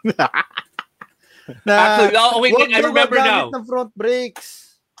Actually, I remember now. Ng front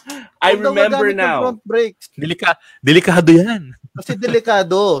brakes. I remember now. Front brakes. Delikado yan. Kasi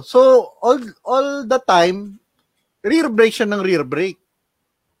delikado. So, all the time, rear brake siya ng rear brake.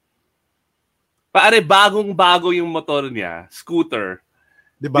 Pare, bagong-bago yung motor niya, scooter.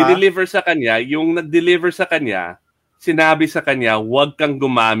 Diba? Deliver sa kanya, yung nag-deliver sa kanya, sinabi sa kanya, huwag kang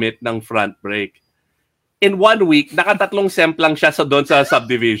gumamit ng front brake. In 1 week, nakatatlong semp lang siya doon sa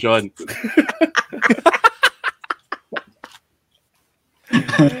subdivision.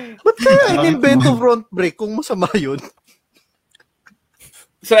 Ba't kaya in-invento front brake kung masama yun?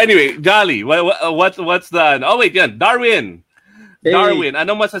 So anyway, Jolly, what's the... Oh wait, yan, Darwin. Hey. Darwin,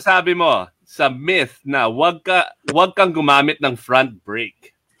 anong masasabi mo sa myth na wag kang gumamit ng front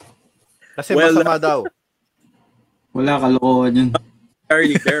brake? Kasi masama daw. Wala, kalokohan yun.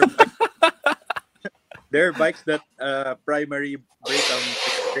 There are bikes that primary brake ang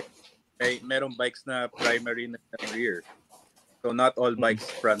merong bikes na primary na rear. So not all bikes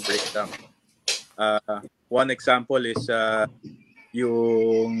front brake lang. One example is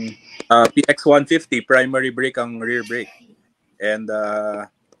yung PX150 primary brake ang rear brake. And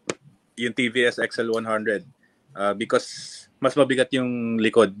yung TVS XL100 because mas mabigat yung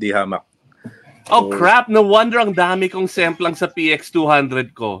likod di hamak. Oh crap, no wonder ang dami kong samplang sa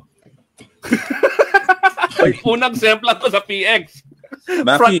PX200 ko. Unang samplang ko sa PX.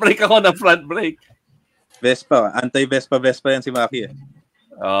 Maki, front brake ako ng front brake. Vespa, anti-Vespa yan si Maki eh.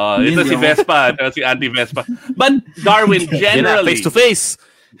 Oh, ito si Vespa, ito si anti-Vespa. But Darwin, generally face to face.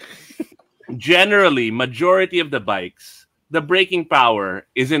 Generally, majority of the bikes, the braking power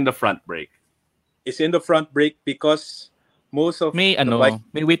is in the front brake. It's in the front brake because most of may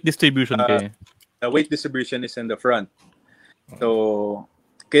weight distribution the weight distribution is in the front. So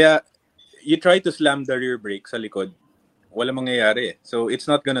kaya you try to slam the rear brake sa likod, wala mangyayari. So it's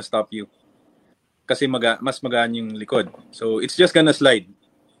not gonna stop you. Kasi mas magaan yung likod. So it's just gonna slide.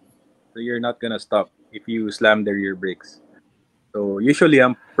 So you're not gonna stop if you slam the rear brakes. So usually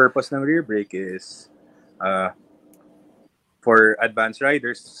ang purpose ng rear brake is for advanced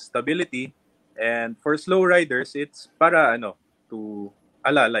riders, stability, and for slow riders, it's para to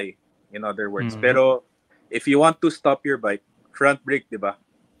alalay, in other words. Pero if you want to stop your bike, front brake, di ba?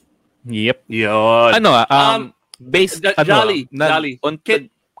 Yep. Yun. Based Jolly, on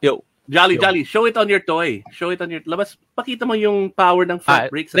Jolly, show it on your toy. Labas, pakita mo yung power ng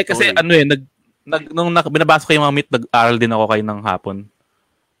front brake sa toy. Kasi nung binabasa ko yung mga myth, nag-aral din ako kayo ng hapon.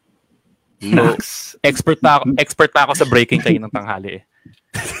 So, expert na ako sa braking kayo ng tanghali eh.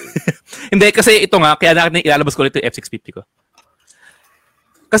 Hindi, kasi ito nga, kaya natin ilalabas ko ulit yung F650 ko.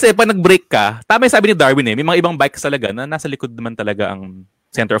 Kasi pag nag-brake ka, tama yung sabi ni Darwin may mga ibang bikes talaga na nasa likod naman talaga ang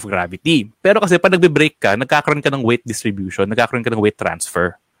center of gravity. Pero kasi pag nagbe-brake ka, nagkakaroon ka ng weight distribution, nagkakaroon ka ng weight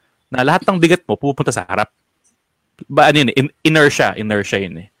transfer. Na lahat ng bigat mo pupunta sa harap. Inertia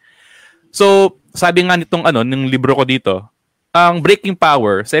yun eh. So, sabi nga nitong ng libro ko dito, ang braking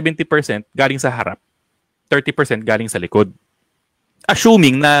power, 70% galing sa harap, 30% galing sa likod.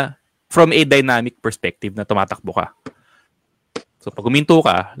 Assuming na from a dynamic perspective na tumatakbo ka. So, pag huminto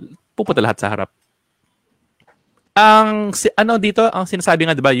ka, pupunta lahat sa harap. Ang sinasabi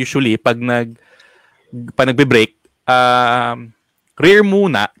nga, diba, usually, pag nagbe-brake, rear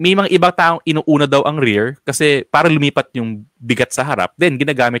muna, may mga ibang taong inuuna daw ang rear kasi para lumipat yung bigat sa harap, then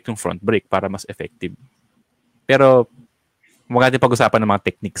ginagamit yung front brake para mas effective. Pero, huwag natin pag-usapan ng mga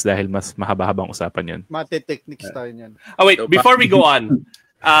techniques dahil mas mahaba-habang usapan yun. Mate-techniques tayo niyan. Oh, wait, before we go on,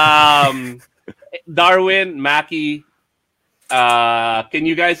 Darwin, Mackie, can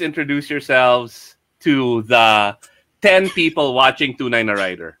you guys introduce yourselves to the 10 people watching Tunay na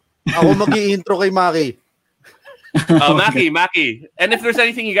Rider? Ako mag-i-intro kay Maki. Mackie. And if there's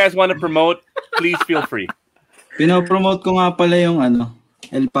anything you guys want to promote, please feel free. Pinopromote ko nga pala yung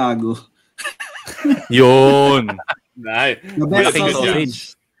El Pago. Yun. Nice. Malaking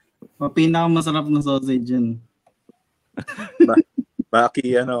sausage. Pinakamasarap na sausage yun.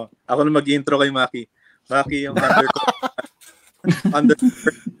 Maki, ako na mag-intro kay Maki. Maki yung under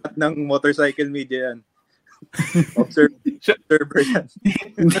ng motorcycle media yan. Observer yan.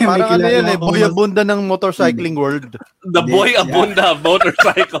 Parang yan boy abunda ng motorcycling world. The boy abunda of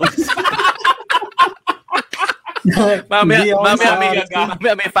motorcycles. Mamaya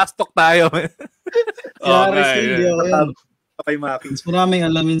may fast talk tayo. Si Aris, hindi ako yan. Okay, Maki. Mas maraming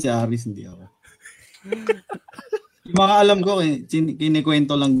alamin si Aris, hindi ako. Yung mga alam ko,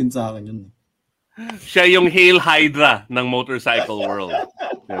 kinikwento lang din sa akin yun. Siya yung Hail Hydra ng motorcycle world.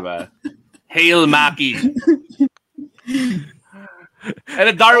 Diba? Hail Mackie. And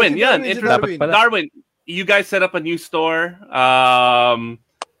then Darwin, Darwin, you guys set up a new store.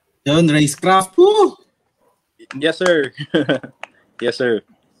 Yun, Racecraft. Woo! Yes, sir. Yes, sir.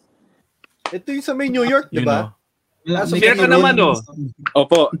 Ito yung sa may New York, di ba? Share ka naman,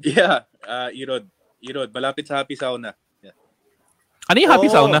 Opo, yeah. Irod, malapit sa Happy Sauna. Yeah. Ano yung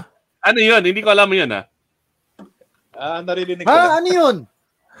Happy Sauna? Ano yun? Hindi ko alam yun, naririnig ko lang. Ano yun?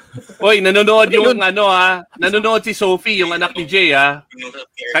 Oy, nanonood yung nanonood si Sophie, yung anak ni Jay,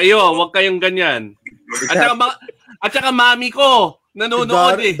 Kayo, wag kayong ganyan. At saka mami ko,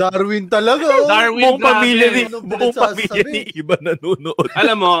 nanonood Darwin talaga. Darwin, buong pamilya ni Iba nanonood.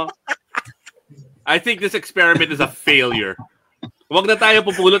 Alam mo, I think this experiment is a failure. Wag na tayo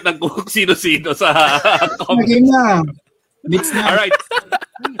pupulot ng kung sino-sino sa Game na. Myths na. Alright.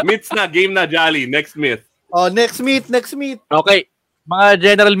 Myths na, game na, Jolly. Next myth. Next meet. Okay. Mga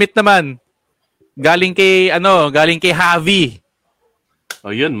general myth naman. Galing kay Javi.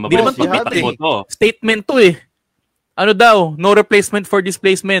 Yun, Hindi naman si myth mo to. Statement to eh. Ano daw? No replacement for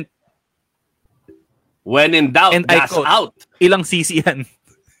displacement. When in doubt, And gas out. Ilang CC yan?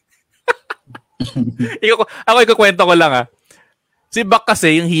 Ako ikukwento ko lang Si Bak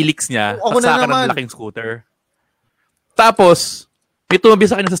kasi, yung helix niya, saksakan ng laking scooter. Tapos, may tumabi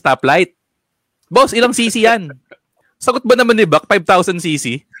sa kanya sa stoplight. Boss, ilang CC yan? Sagot ba naman ni Bak, 5,000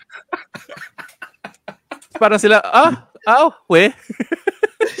 CC? Parang sila,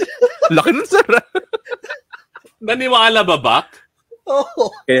 laki nun, sir. Naniwala ba, Bak?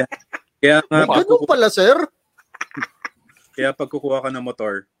 Oo. Kaya nga, ganun pala, sir. Kaya pag kukuha ka ng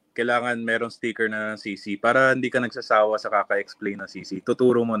motor, kailangan merong sticker na CC para hindi ka nagsasawa sa kaka-explain ng CC.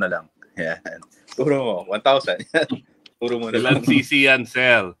 Tuturo mo na lang. Yan. Turo mo. 1,000. Turo mo na lang. Ilang CC yan,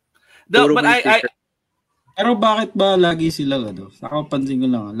 sir. Pero bakit ba lagi sila Nakapansin ko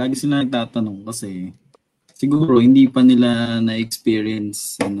lang. Lagi sila nagtatanong kasi siguro hindi pa nila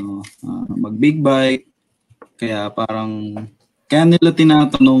na-experience mag-big bike. Kaya kaya nila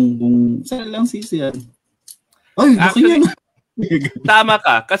tinatanong kung saan lang sisi yan. Ay, Actually, yan. Tama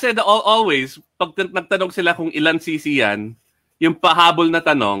ka. Kasi always, pag nagtanong sila kung ilan cc yan, yung pahabol na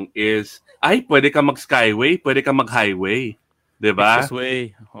tanong is, ay, pwede ka mag-skyway, pwede ka mag-highway. Diba?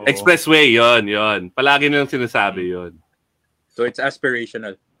 Expressway. Oo. Expressway, yon. Palagi nilang sinasabi yon. So it's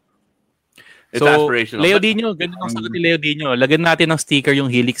aspirational. It's aspirational. Leo Dino, ganun ang sagot ni Leo Dino. Lagyan natin ng sticker yung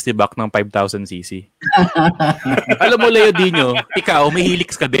Helix ni Bak ng 5,000cc. Alam mo, Leo Dino, ikaw, may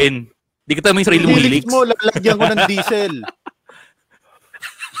Helix ka din. Di kita may sarili mong Helix. Mo, lalagyan ko ng diesel.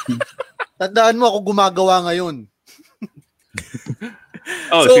 Tandaan mo ako gumagawa ngayon.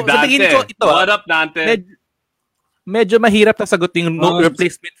 So, si Dante. What up, Dante? Medyo mahirap na sagutin yung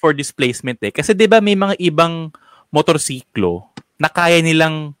replacement for displacement eh. Kasi di ba may mga ibang motorsiklo na kaya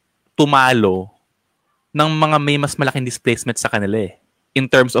nilang tumalo ng mga may mas malaking displacement sa kanila eh. In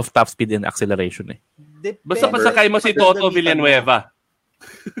terms of top speed and acceleration eh. Basta pasakay mo si Toto Villanueva.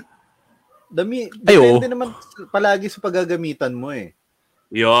 Depende naman palagi sa paggagamitan mo eh.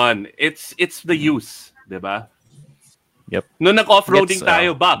 Yon. It's the use. Diba? Yep. Noong nag-off-roading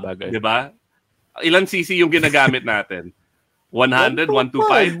tayo, Bob. Diba? Ilan cc yung ginagamit natin? 100,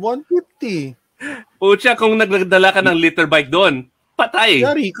 125? 150. Pucha, kung nagdala ka ng liter bike doon, patay.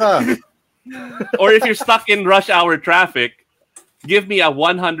 Yari ka. Or if you're stuck in rush hour traffic, give me a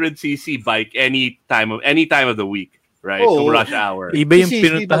 100cc bike any time of the week, right? Kung rush hour. Iba yung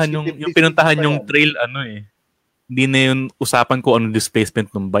pinuntahan yung trail Hindi na yun usapan ko anong displacement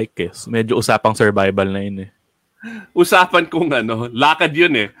ng bike eh. Medyo usapang survival na yun eh. Usapan kung lakad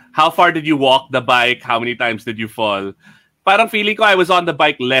yun eh. How far did you walk the bike? How many times did you fall? Parang feeling ko I was on the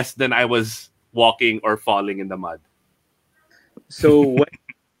bike less than I was walking or falling in the mud. So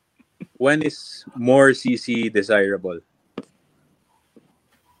when is more CC desirable?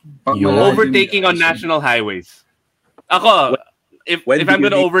 Overtaking on national highways. Ako, if I'm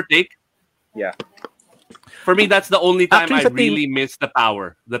gonna overtake, yeah. For me, that's the only time I really miss the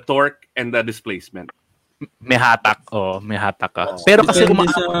power, the torque, and the displacement. May hatak. May hatak ka. Pero kasi sa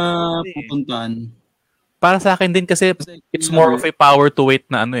pupuntahan. Para sa akin din kasi it's more of a power to weight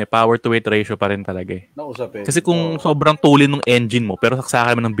na power to weight ratio pa rin talaga eh. Nausap eh. Kasi kung sobrang tulin ng engine mo pero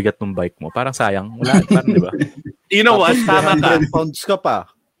saksakan mo ng bigat ng bike mo, parang sayang. Wala, parang, di ba? You know what? Tama ka. 100 pounds ka pa.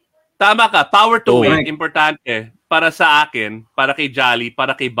 Tama ka. Power to weight, importante. Para sa akin, para kay Jolly,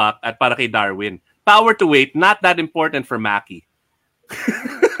 para kay Buck, at para kay Darwin. Power to weight, not that important for Mackie.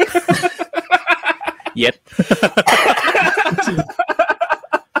 Yet.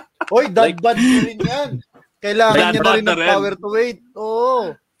 Oy, dadbad na rin yan. Kailangan niya na rin ng power to weight.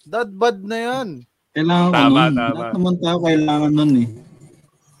 Oo. Dadbad na yan. Kailangan ko nun. Lahat naman tayo kailangan nun eh.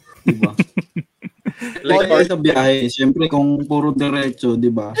 Diba? Like sa biyahe, siyempre kung puro diretso,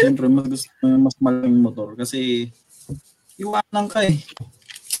 diba? Siyempre mas malaking motor kasi iwanan ka eh.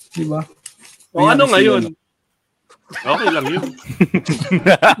 Diba? O ano ngayon? Okay lang yun.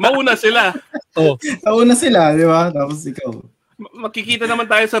 Mauna sila. Mauna sila, diba? Tapos ikaw. Makikita naman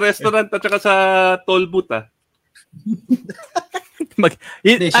tayo sa restaurant at saka sa toll booth At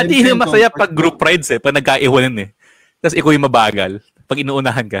yun yung masaya pag group rides eh, pag nagkaiwanan eh. Tapos ikaw yung mabagal. Pag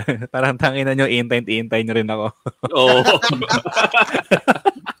inuunahan ka, parang tangina nyo, iintay nyo rin ako. Oo.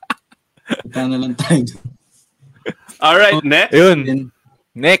 Punta na lang tayo. Alright, next. Yun.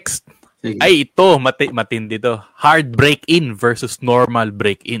 Next. Sige. Ay, ito. Matindi to. Hard break-in versus normal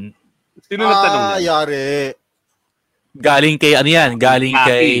break-in. Sino nagtanong na? Yari. Galing kay, Galing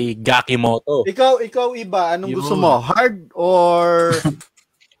kay Gakimoto. Ikaw iba, anong gusto mo? Hard or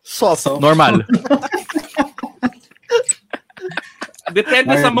soft? Normal.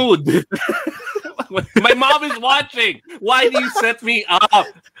 Depende sa mood. My mom is watching. Why do you set me up?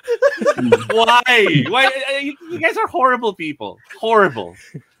 Why? You guys are horrible people. Horrible.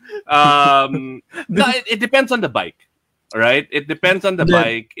 No, it depends on the bike. All right? It depends on the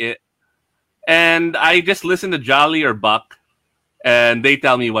bike. And I just listen to Jolly or Buck, and they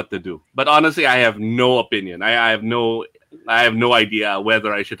tell me what to do. But honestly, I have no opinion. I have no idea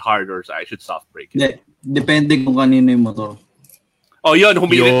whether I should hard or I should soft brake it. Depende kung kanino yung motor. Oh, yun.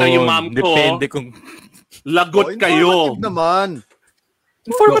 Humilit na yung mom ko. Depende kung... Lagot kayo. Informative naman.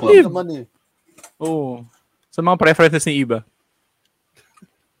 Informative. Naman eh. Oo. Sa mga preferences ni Iba.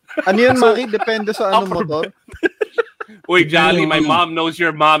 Ano yun, Maki? Depende sa anong motor? Uy, Jolly, my mom knows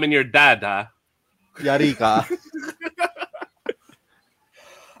your mom and your dad, ha? Yari ka.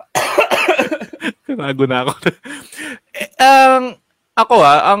 Nago na ako.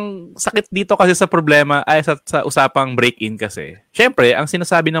 Ang sakit dito kasi sa problema sa usapang break-in kasi. Syempre, ang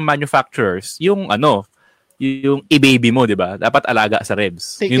sinasabi ng manufacturers, yung yung i-baby mo, di ba? Dapat alaga sa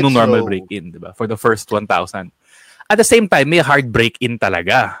revs. Take Yung it normal slow. break-in, di ba? For the first 1,000. At the same time, may hard break-in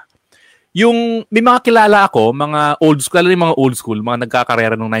talaga. Yung, may mga kilala ako, mga old school, yung mga old school, mga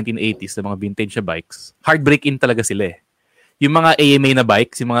nagkakarera noong 1980s na mga vintage na bikes, hard break-in talaga sila eh. Yung mga AMA na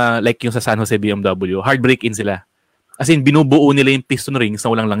bikes, yung mga like yung sa San Jose BMW, hard break-in sila. As in, binubuo nila yung piston rings na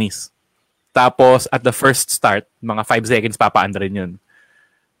walang langis. Tapos, at the first start, mga 5 seconds papaanda rin yun.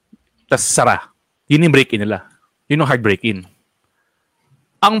 Tapos, sara. Yun yung break-in nila. Yun yung hard break-in.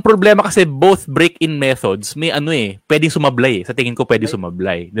 Ang problema kasi, both break-in methods, may pwedeng sumablay. Sa tingin ko, pwede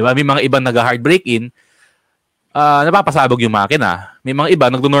sumablay. Di ba? May mga ibang nag-hard break-in, napapasabog yung makina. May mga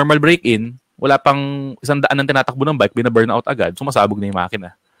iba, nag-normal break-in, wala pang 100 ng tinatakbo ng bike, bina-burnout agad, sumasabog na yung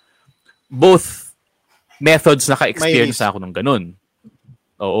makina. Both methods naka-experience na ako ng ganun.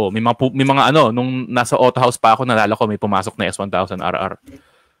 Oo, may mga nung nasa auto house pa ako, nalala ko may pumasok na S1000 RR.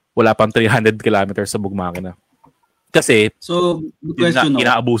 Wala pang 300 kilometers sa bugmakina. Kasi, So, the question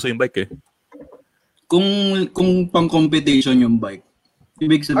inaabuso yung bike eh. kung pang-competition yung bike,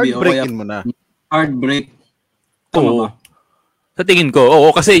 ibig sabihin, Hard break-in mo na. hard break. Oo. Tama ba? Sa tingin ko,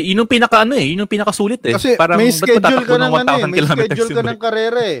 oo, kasi yun yung yun yung pinakasulit eh. Kasi Parang, may ba't schedule matatakbo ka ng ng 1,000 may kilometers schedule ka yung ng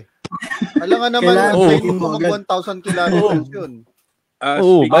karera eh. Alam nga naman, Kailangan training mo mo mag 1,000 kilometers yun.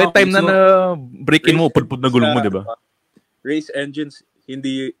 Oo, Speaking by of- the time na so, break-in mo, pudpud na gulong mo, di ba? Race engines,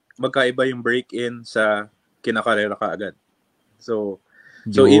 hindi magkaiba yung break-in sa kinakarera ka agad. So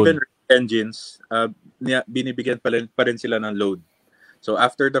even race engines, binibigyan pa rin sila ng load. So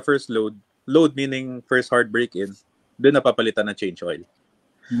after the first load meaning first hard break-in, doon napapalitan ng change oil.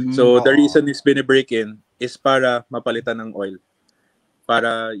 So the reason is binibreak-in is para mapalitan ng oil.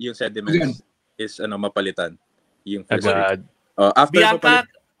 Para yung sediments is mapalitan. Yung first Agad. after Bianca,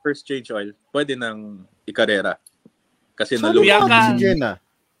 mapalitan first change oil, pwede nang ikarera. Kasi So, na-load. Bianca, si Jenna.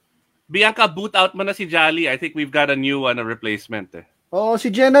 Bianca, boot out mo na si Jolly. I think we've got a new one, a replacement. Eh. Oo, si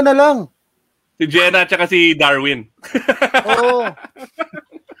Jenna na lang. Si Jenna at saka si Darwin. Oo.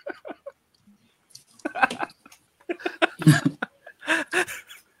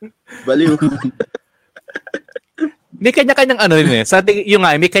 Baliw. May kanya-kanyang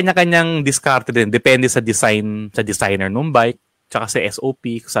may kanya-kanyang discard din. Depende sa designer ng bike, tsaka sa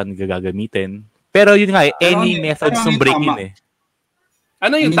SOP, kung saan gagamitin. Pero yun nga, any methods ng break-in eh.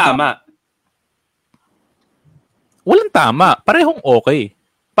 Ano yung tama? Walang tama. Parehong okay.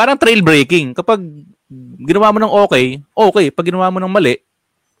 Parang trail braking. Kapag ginawa mo ng okay. Pag ginawa mo ng mali,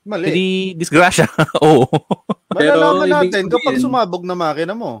 hindi disgrasya. Oo. Malalaman Pero, natin ibig kapag sabihin- sumabog na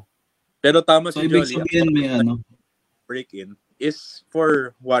makina mo. Pero tama So, si ibig Jolly. sabihin may Break-in is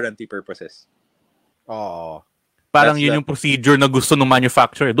for warranty purposes. Oo. Parang That's yun yung procedure na gusto ng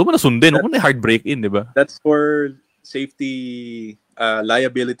manufacturer. Doon mo na sundin. Huwag na hard break-in, di ba? That's for safety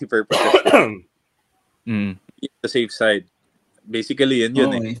liability purposes. Mm. The safe side. Basically, yun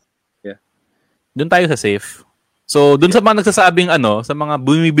eh. Doon tayo sa safe. So, doon sa mga nagsasabing sa mga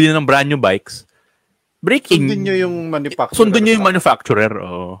bumibili ng brand new bikes, break-in. Sundin nyo yung manufacturer. Sundin nyo yung manufacturer.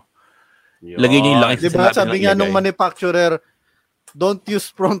 Oo. Lagay nyo yung langis. Diba, sabi nga nung manufacturer, don't use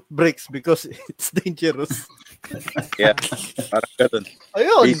front brakes because it's dangerous. Yeah. Parang ganun.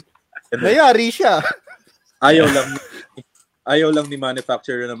 Ayun. Nayari siya. Ayaw lang ni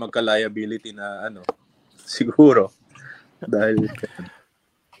manufacturer na magka-liability na siguro. Dahil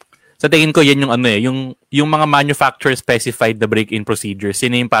sa tingin ko, yan yung yung mga manufacturer specified the break-in procedures,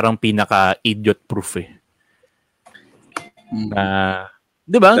 yun yung parang pinaka-idiot proof eh. Na,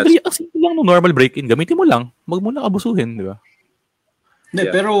 di ba? Ang simple lang ng normal break-in. Gamitin mo lang. Wag mo lang abusuhin, di ba? Hindi,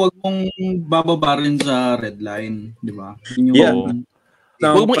 pero wag mong bababa rin sa red line, di ba? Yun yung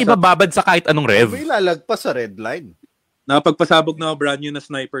Wag mong ibababad sa kahit anong rev. May lalagpas sa red line. Nakapagpasabog na brand new na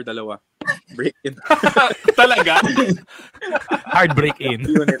sniper, 2. Break-in. Talaga? Hard break-in.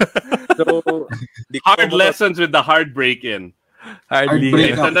 So, Hard lessons with the hard break-in. Hard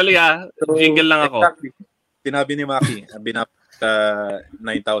break. Sandali jingle lang ako. Exactly. Sinabi ni Maki, binap sa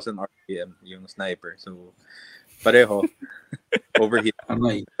 9,000 RPM yung sniper. So, pareho. Overheat.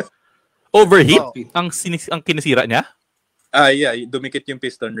 Aray. Overheat? Ang kinisira niya? Yeah. Dumikit yung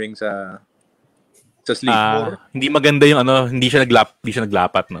piston ring sa sleeve. Hindi maganda yung hindi siya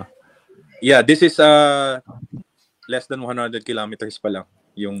naglapat, no? Yeah, this is less than 100 kilometers pa lang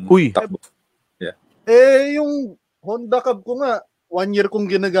yung takbo. Yeah. Yung Honda Cab ko nga, 1 year kong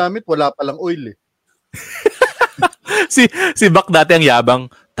ginagamit, wala palang oil eh. si Bak dati ang yabang.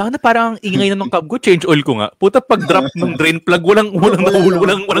 Tanga na parang ingay na ng cab ko, change oil ko nga. Puta pag drop ng drain plug, walang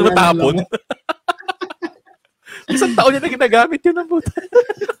natapon. Isang taon niya na ginagamit yun ang puta.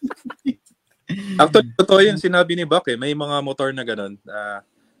 Actually, totoo yun, sinabi ni Bak eh. May mga motor na ganun.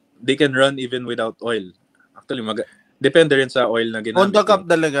 They can run even without oil. Actually, depende rin sa oil na ginamit. Honda Cup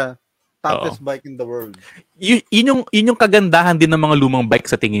talaga. Toughest bike in the world. Yun yung kagandahan din ng mga lumang bike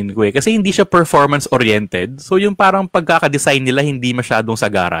sa tingin ko eh. Kasi hindi siya performance-oriented. So yung parang pagkakadesign nila hindi masyadong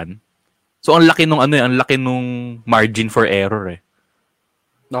sagaran. So ang laki nung margin for error eh.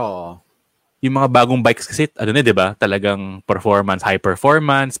 Oo. Yung mga bagong bikes kasi, 'di ba? Talagang performance, high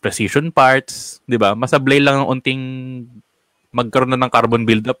performance, precision parts, 'di ba? Masablay lang ng unting magkaroon na ng carbon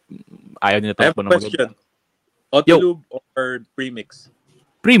buildup. Ayaw nila I have tapos a question. Autolube or premix?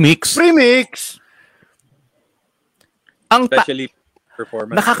 Premix. Especially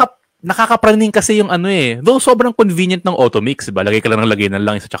performance. Nakakapraning kasi yung Though sobrang convenient ng Automix, diba? Lagay ka lang ng lagay ng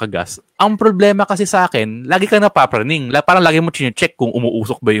langis at saka gas. Ang problema kasi sa akin, lagi ka napapraning. Parang lagi mo chine-check kung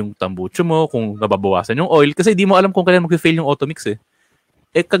umuusok ba yung tambucho mo, kung nababawasan yung oil. Kasi di mo alam kung kailan mag-fail yung Automix eh.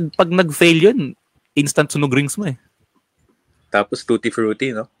 Pag nag-fail yun, instant sunog rings mo eh. Tapos tutti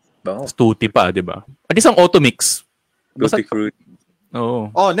frutti, no? Bango. Tutti pa, diba? At isang Automix. Tutti frutti.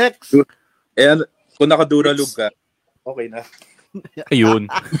 Oo. Oh, next. Kung nakaduralug ka, okay na.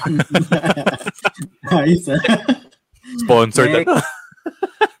 Ayun. Ayos Sponsored ito.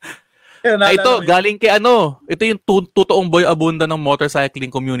 Ito, galing kay ito yung totoong boy abunda ng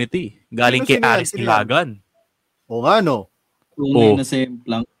motorcycling community. Galing kay Aris Ilagan. O nga, no? Tunay na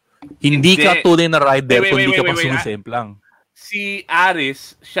semplang. Hindi ka tunay na rider, kundi ka pa sumisemplang. Si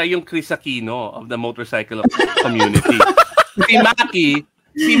Aris, siya yung Chris Aquino of the motorcycle community.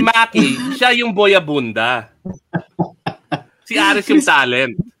 Si Maki, siya yung boy abunda. Si Aris yung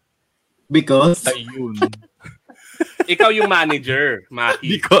talent. Because? Ayun. Ikaw yung manager,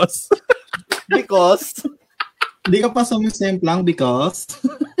 Maki. Because? Hindi ka pa sumisemplang because?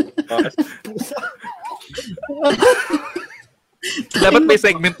 Dapat may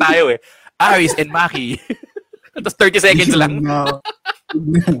segment tayo eh. Aris and Maki. Tapos 30 seconds lang.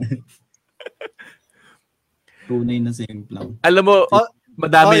 Tunay na semplang. Alam mo,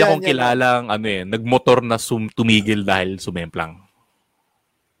 madami akong kilalang nagmotor na tumigil dahil sumemplang.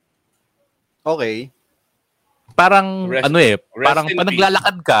 Okay. Parang parang pag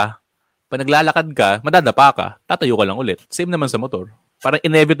naglalakad ka, madadapa ka, tatayo ka lang ulit. Same naman sa motor. Parang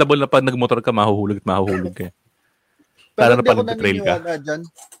inevitable na pag nagmotor ka, mahuhulog ka. Pero na hindi ako pag trail ka. naniniwala dyan.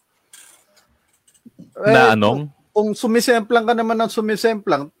 Na Kung sumisemplang ka naman ng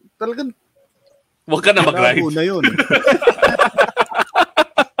sumisemplang, talagang huwag ka na mag-ride. na yun.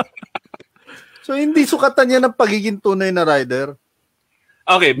 So, hindi sukatan yan ng pagiging tunay na rider.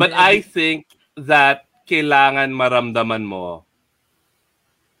 Okay, but I think that kailangan maramdaman mo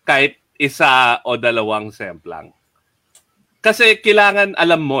kahit isa o dalawang semplang. Kasi kailangan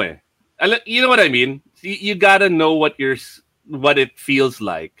alam mo eh. You know what I mean? You gotta know what it feels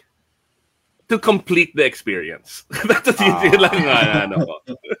like to complete the experience. That's yun lang ko.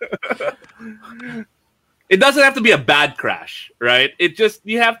 It doesn't have to be a bad crash, right?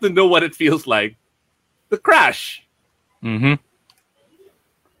 You have to know what it feels like to crash. Mm-hmm.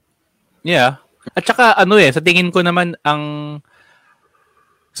 Yeah. At saka sa tingin ko naman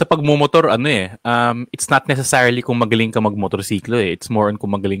sa pagmumotor it's not necessarily kung magaling ka magmotorsiklo eh. It's more on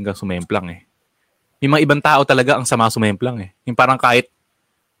kung magaling ka sumemplang eh. May mga ibang tao talaga ang sama sumemplang eh. Yung parang kahit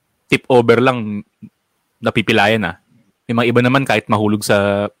tip over lang napipilayan ah. May mga iba naman kahit mahulog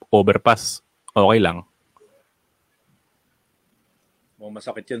sa overpass, okay lang.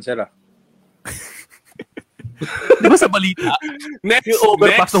 Masakit yun, sir. Di ba sa balita? Next, yung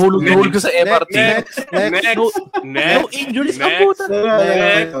overpass nahulog sa MRT. No injuries ang puta.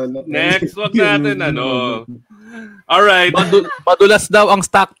 Next, wag natin Alright. Madulas daw ang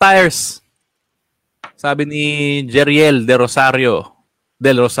stock tires. Sabi ni Jeriel Del Rosario.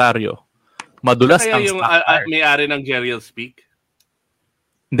 Madulas ang yung stock tires. may-ari ng Jeriel Speak?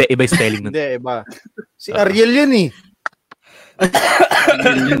 Hindi, iba yung spelling nun. Hindi, iba. Si Ariel yun eh.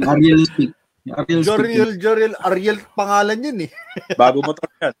 Ariel Speak. Ariel pangalan yun eh. Bago motor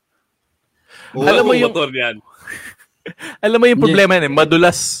yan. Alam mo yung motor yan. Alam mo yung problema yan eh.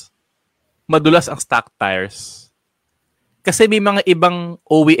 Madulas ang stock tires. Kasi may mga ibang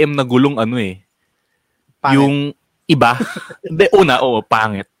OEM na gulong pangit. Yung iba. Hindi,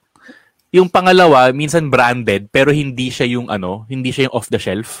 pangit. Yung pangalawa, minsan branded, pero hindi siya yung off the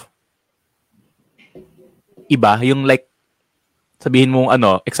shelf. Iba, yung like, sabihin mong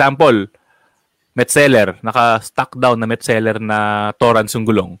example, Metzeler, naka-stock down na Metzeler na Torrance yung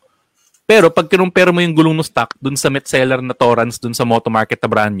gulong. Pero pag kinumpara mo yung gulong no stock dun sa Metzeler na Torrance dun sa Moto Market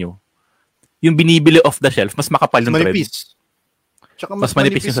na brand new, yung binibili off the shelf, mas makapal yung tread. Tsaka mas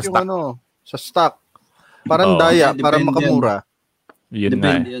manipis yung sa stock. Parang daya, para makamura. Yun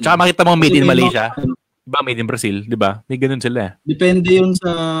nga. Tsaka makita mo made in Malaysia. Diba? Made in Brazil, diba? May ganun sila. Depende yun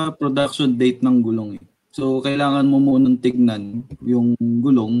sa production date ng gulong eh. So, kailangan mo munang tignan yung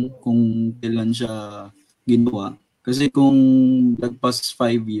gulong kung kailan siya ginawa. Kasi kung lagpas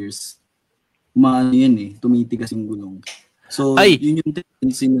 5 years, umaano yan tumitigas yung gulong. So, yun yung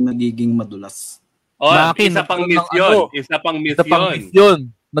tendency na nagiging madulas. Isa pang myth yun. Isa pang myth yun.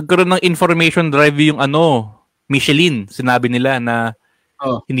 Nagkaroon ng information drive yung Michelin. Sinabi nila na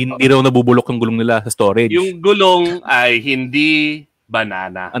hindi raw nabubulok yung gulong nila sa storage. Yung gulong ay hindi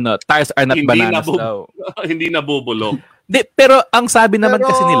banana. Tires are not bananas daw. Hindi nabubulok. Pero ang sabi naman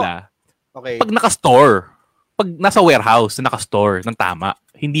kasi nila, pag naka-store, pag nasa warehouse na naka-store ng tama,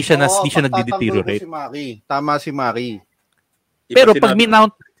 hindi siya nagde-deteriorate. Tama si Maki. Pero pag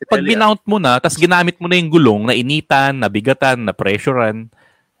minount mo na, tas ginamit mo na yung gulong na initan, na bigatan, na pressurean,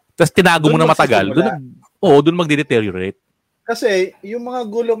 tas tinago mo na matagal, doon magde-deteriorate. Kasi yung mga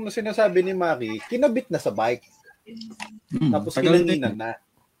gulong na sinasabi ni Maki, kinabit na sa bike. Tapos kinaninan na.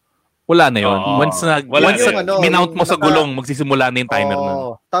 Wala na yun. Once minount mo sa gulong, magsisimula na yung timer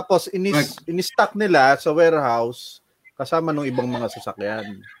na. Tapos in-stock nila sa warehouse kasama ng ibang mga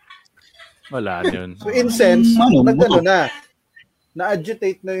sasakyan. Wala na yun. So in sense,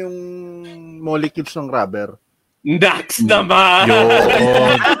 na-agitate na yung molecules ng rubber. Dax naman!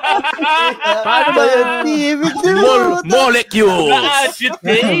 Paano ba yan? Molecules!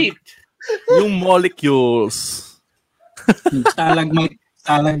 Na-agitate! Yung molecules.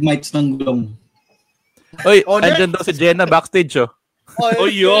 Stalagmites ng gulong. Oy, andyan daw si Jenna backstage,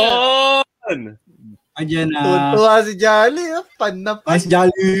 yun! Ay, Jenna. Tuntua si Jolly, pan na pan. Nice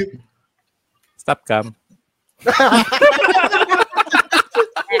Jolly. Stop cam.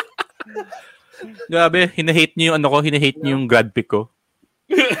 Grabe, hinahate niyo yung hinahate niyo yung grad pick ko.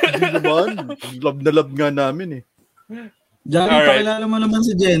 Hindi naman. Love na love nga namin Jolly, pakilala mo naman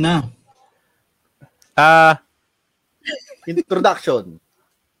si Jenna. Introduction.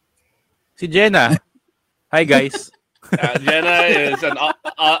 Si Jenna. Hi, guys. Jenna is an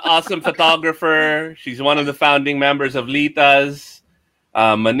awesome photographer. She's one of the founding members of Litas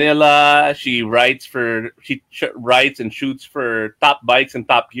Manila. She writes and shoots for Top Bikes and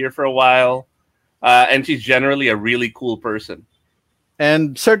Top Gear for a while. And she's generally a really cool person.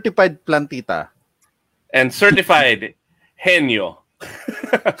 And certified plantita. And certified henyo.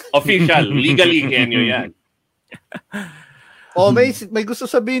 Official. Legally henyo yan. May gusto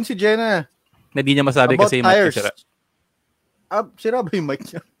sabihin si Jenna. Na di niya masabi about kasi yung tires. mic sira. Sira ba yung mic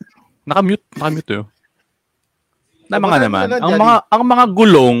niya? Nakamute yun. Nga naman. Ang mga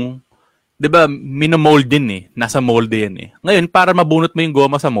gulong, 'di ba, mino-mold din Nasa mold yan Ngayon, para mabunot mo yung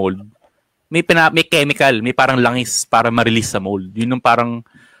goma sa mold, may chemical, may parang langis para ma-release sa mold. Yun yung parang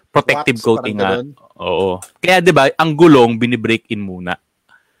protective coating nga. Oo. Kaya 'di ba, ang gulong binibreak in muna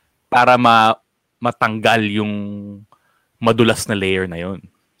para matanggal yung madulas na layer na yun.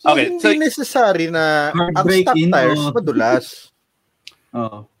 So, hindi necessary na ang stock tires madulas.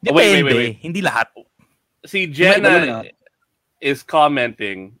 Depende. Wait. Hindi lahat. Si Jenna is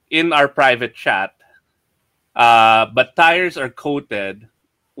commenting in our private chat, but tires are coated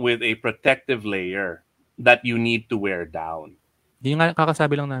with a protective layer that you need to wear down. Hindi nga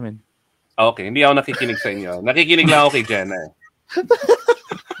kakasabi lang namin. Okay, hindi ako nakikinig sa inyo. Nakikinig lang ako kay Jenna.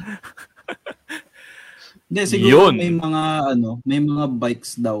 Hindi, siguro may mga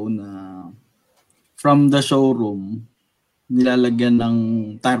bikes daw na from the showroom nilalagyan ng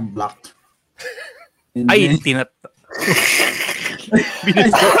tire block. Ay, buti nga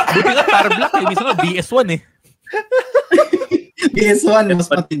tire block minsan nga BS1 BS1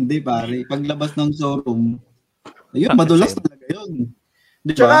 mas matindi pare. Paglabas ng showroom, ayun, madulas talaga yun.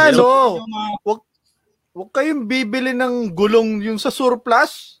 Diba? Tsaka wag kayong bibili ng gulong yung sa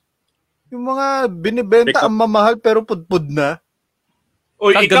surplus. Yung mga binibenta ang mamahal pero pudpud na.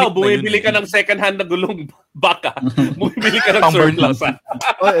 Oy, ikaw, bumibili ka ng second-hand na gulong baka. Bumibili ka ng surplus.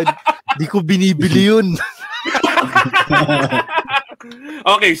 Di ko binibili yun.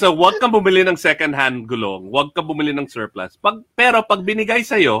 Okay, so wag kang bumili ng second-hand gulong. Wag kang bumili ng surplus. Pero pag binigay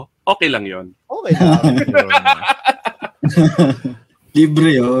sa'yo, okay lang yon. Okay lang.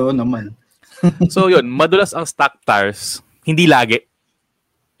 Libre, naman. So yun, madulas ang stock tires. Hindi lagi.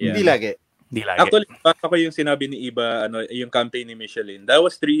 Yeah. Hindi lagi. Actually, baka ko yung sinabi ni Iba, yung campaign ni Michelin. That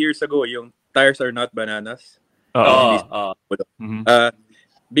was 3 years ago, yung tires are not bananas.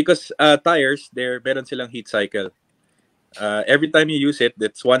 Because tires, meron silang heat cycle. Every time you use it,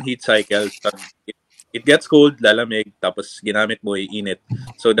 that's one heat cycle. It gets cold, lalamig, tapos ginamit mo, iinit.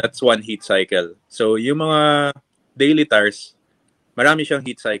 So that's one heat cycle. So yung mga daily tires, marami siyang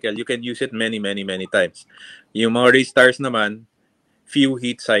heat cycle. You can use it many, many, many times. Yung mga race tires naman, few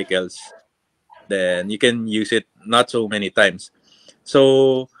heat cycles. Then you can use it not so many times.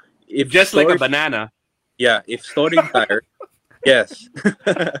 So if just like a banana. Yeah, if storing tire, yes.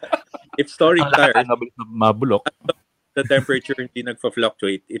 If storing tire, mabulok. the temperature hindi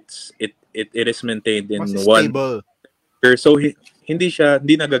nagfa-fluctuate. It is maintained in Mas one. stable. So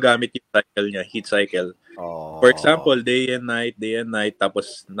hindi nagagamit yung cycle niya, heat cycle. For example, day and night,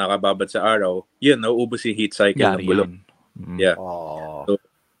 tapos nakababad sa araw, yun, nauubos yung heat cycle ng bulok. Yeah.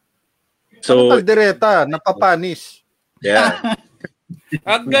 So kaldereta, napapanis. Yeah.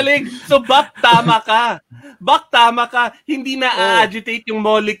 Ang galing. So, Bak, tama ka. Hindi na-agitate yung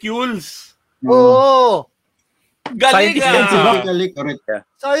molecules. Oo. Galing Scientifically correct.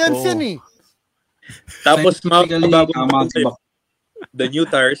 Science yan eh. Tapos, tama si Bak. the new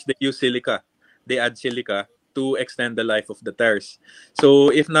tires, they use silica. They add silica to extend the life of the tires.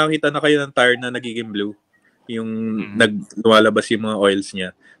 So, if nakita na kayo ng tire na nagiging blue, yung lumalabas yung mga oils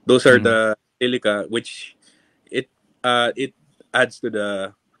niya, those are the silica, which it adds to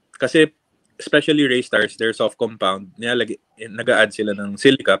the, kasi especially race tires, they're soft compound, nag-a-add sila ng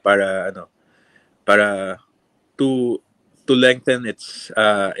silica para to lengthen its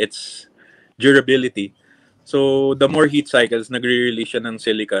durability. So the more heat cycles, nagre-release siya ng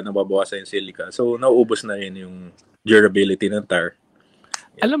silica, nababawasan yung silica. So nauubos na yun yung durability ng tire.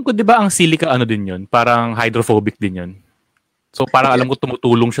 Alam ko, di ba ang silica ano din yun? Parang hydrophobic din yun. So parang alam ko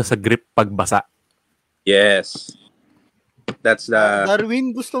tumutulong siya sa grip pagbasa. Yes. That's the...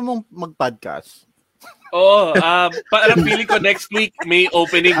 Darwin, gusto mong mag-podcast? Oo. Parang feeling ko next week may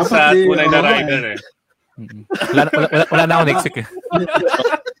opening sa Tunay na Rider eh. Wala na ako next week eh.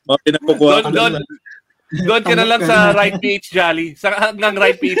 Doon ka na lang sa right PH, Jolly. Hanggang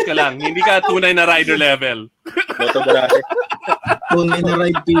right PH ka lang. Hindi ka Tunay na Rider level. Tunay na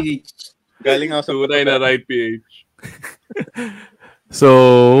right PH. Galing ako sa Tunay na right PH.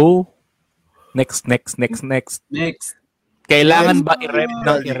 So, next. Kailangan ba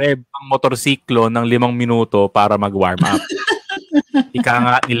i-rev ang motorsiklo ng 5 minuto para mag-warm up? Ika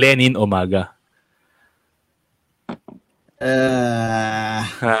nga ni Lenin Umaga.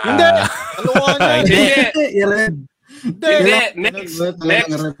 Hindi.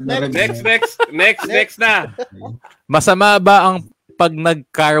 Next na. Masama ba ang pag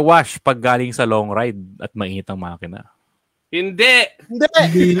nag-car wash pag galing sa long ride at mainit ang makina? Hindi.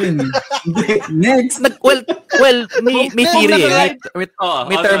 Next. May theory eh.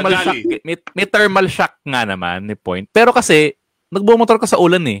 May thermal shock nga naman ni Point. Pero kasi, nagbumotor ka sa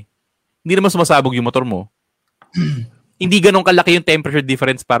ulan eh. Hindi naman sumasabog yung motor mo. Hindi ganun kalaki yung temperature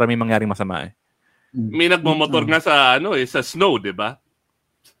difference para may mangyaring masama eh. May nagmumotor nga sa sa snow, di ba?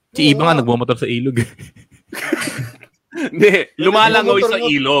 Si Iba nga nagmumotor sa ilog. Hindi, lumalangoy sa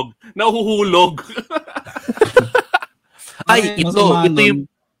ilog. Nahuhulog. Ay, ito yung...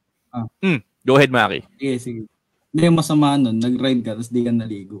 Go ahead, Maki. Sige. Hindi yung masama nun, nag-ride ka, tapos di ka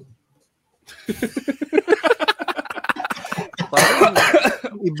naligo. Parang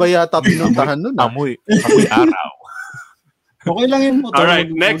iba yata pinuntahan nun. Amoy araw. Okay lang yung motor.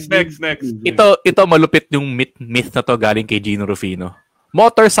 Alright, next. Ito malupit yung myth na to galing kay Gino Rufino.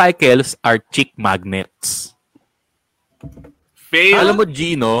 Motorcycles are chick magnets. Fail. Alam mo,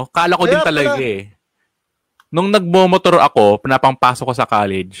 Gino, kala ko din talaga eh. Nung nagmomotor ako, pinapangpasok ko sa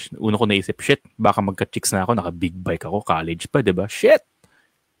college, una ko naisip, shit, baka magka-chicks na ako, naka-big bike ako, college pa, diba? Shit!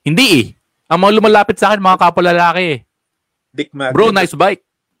 Hindi eh. Ang mga lumalapit sa akin, mga kapalalaki eh. Dick magnet. Bro, nice bike.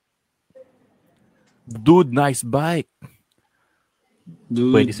 Dude, nice bike.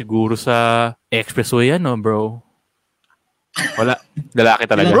 Dude. Pwede siguro sa expressway yan, no, bro? Wala.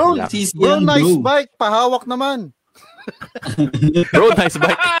 Lalaki talaga. Bro, lalaki. nice bike. Pahawak naman. Bro, nice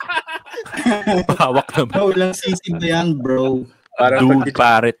bike. Pahawak naman. Bro, ilang sisi ba yan, bro? Dude,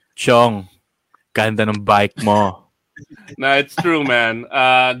 paret, chong. Ganda ng bike mo. No, it's true, man.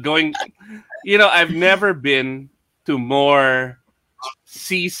 I've never been to more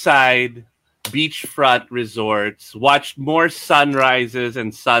seaside beachfront resorts, watched more sunrises and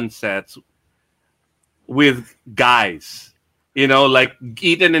sunsets with guys. Like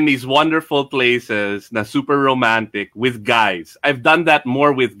eaten in these wonderful places na super romantic with guys. I've done that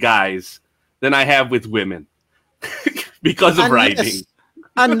more with guys than I have with women because of riding.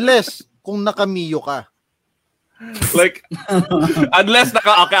 Unless kung nakamiyo ka. Like, unless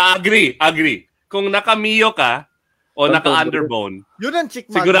agree. Kung nakamiyo ka o naka-underbone, yun ang chick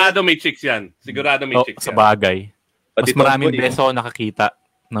magnet. sigurado may chicks yan. Sa bagay. Mas maraming beso nakakita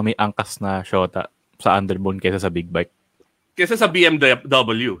na may angkas na shota sa underbone kaysa sa big bike. Kaysa sa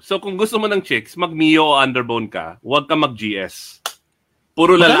BMW. So kung gusto mo ng chicks, mag-Mio o underbone ka, huwag ka mag-GS.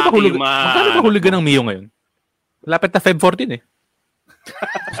 Puro lalaki yung Magkano pa hulugan ng Mio ngayon? Lapit na Feb 14 eh.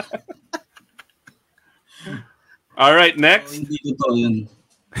 Alright, next. Hindi totoo yun.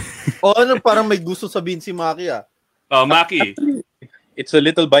 O ano, parang may gusto sabihin si Maki ah. Oh, Maki. It's a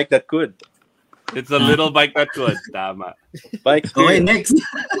little bike that could. It's a little bike that could. Tama. Bike Okay, steering. next.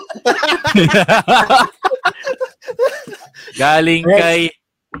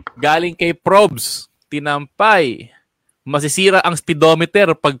 Galing kay Probs, tinampay. Masisira ang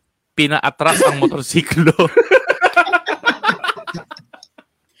speedometer pag pinaatras ang motorsiklo.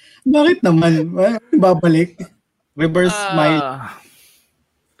 Bakit naman? Babalik? Reverse might.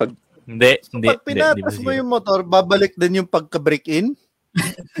 Hindi. Pag pinatas mo yung motor, babalik din yung pagka-break in?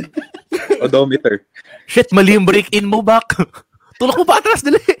 Odometer. Shit, mali yung break-in mo, Bak. Tulak mo pa atras,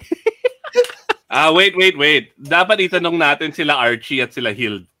 dali. Wait. Dapat itanong natin sila Archie at sila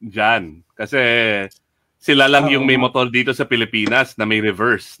Hild dyan. Kasi sila lang yung may motor dito sa Pilipinas na may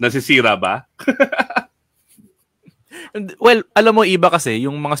reverse. Nasisira ba? Well, alam mo, iba kasi,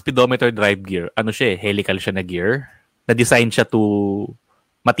 yung mga speedometer drive gear, helical siya na gear. Na-design siya to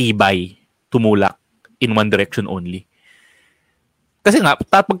matibay, tumulak in one direction only. Kasi nga,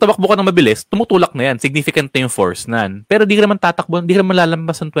 pag tumakbo ka ng mabilis, tumutulak na yan. Significant na yung force nan. Pero di ka naman tatakbo, di ka naman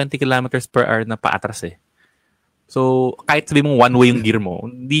lalampas ng 20 kilometers per hour na paatras eh. So, kahit sabi mong one way yung gear mo,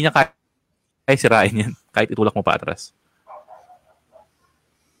 hindi niya kaya sirain yan. Kahit itulak mo paatras.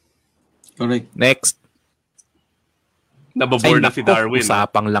 Correct. Next. Nababore na si Darwin.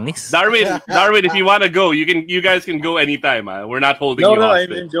 Usapang langis. Darwin, if you wanna go, you guys can go anytime. We're not holding No, you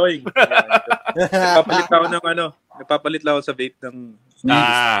I'm hostage. enjoying. Nagpapalit ako ng napapalit lang ako sa vape ng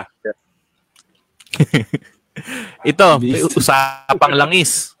Ito, usapang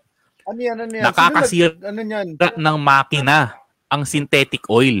langis. Ano yan? Nakakasira Ano yan? ng makina ang synthetic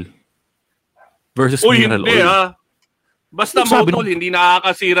oil versus mineral hindi oil. Basta Sabi Motul, hindi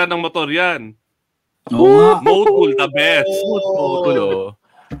nakakasira ng motor yan. Oo nga. Motul, the best. Motul, oh.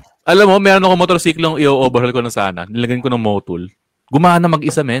 Alam mo, meron akong motorsiklong i-overhaul ko na sana. Nilagyan ko ng Motul. Gumana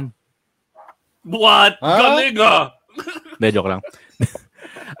mag-isa, men. What? Galing Hindi, joke lang.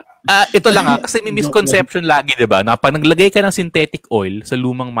 Ito lang kasi may misconception lagi, di ba? Na pag naglagay ka ng synthetic oil sa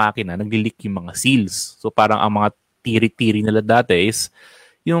lumang makina, nagli-leak yung mga seals. So parang ang mga tiri-tiri nila dati is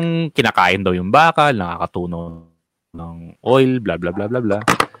yung kinakain daw yung bakal, nakakatunaw ng oil, blah, blah, blah, blah, blah.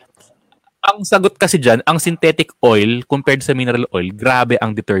 Ang sagot kasi dyan, ang synthetic oil compared sa mineral oil, grabe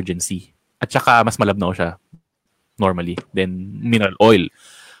ang detergency. At saka mas malabnaw siya normally than mineral oil.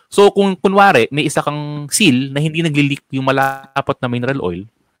 So kung kunwari, may isa kang seal na hindi nagli-leak yung malapot na mineral oil,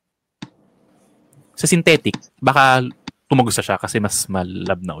 sa synthetic, baka tumagusa siya kasi mas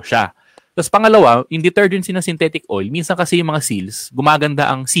malabnaw siya. Tapos pangalawa, yung detergency ng synthetic oil, minsan kasi yung mga seals, gumaganda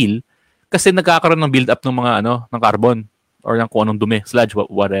ang seal kasi nagkakaroon ng build-up ng mga ng carbon or ng kung anong dumi, sludge,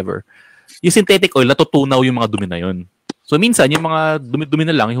 whatever. Yung synthetic oil, natutunaw yung mga dumi na yun. So minsan, yung mga dumi-dumi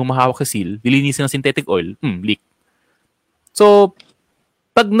na lang, yung humahawak sa seal, dilinisin ng synthetic oil, leak. So,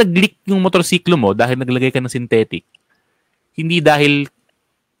 pag nag-leak yung motorsiklo mo dahil naglagay ka ng synthetic, hindi dahil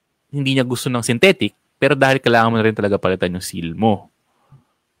hindi niya gusto ng synthetic, pero dahil kailangan mo na rin talaga palitan yung seal mo.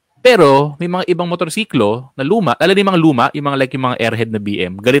 Pero, may mga ibang motorsiklo na luma, lalo yung mga luma, yung mga airhead na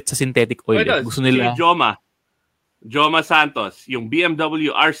BM, galit sa synthetic oil. Gusto nila... Si Joma Santos, yung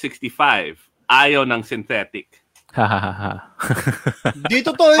BMW R65, ayaw ng synthetic. Di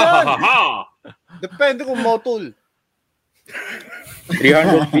totoo yan. Depende kung Motul.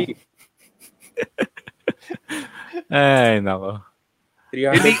 300 feet. Ay, nako.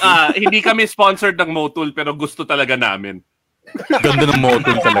 Hindi kami sponsored ng Motul, pero gusto talaga namin. Ganda ng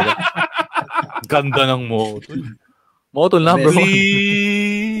Motul talaga. Ganda ng Motul. Motul number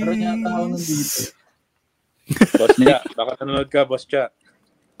 1. Pero yata ako nandito. Boss niya, baka nanonood ka, boss niya.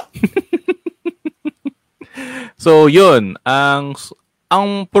 So, yun.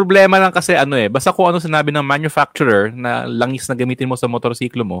 Ang problema lang kasi basta kung ano sinabi ng manufacturer na langis na gamitin mo sa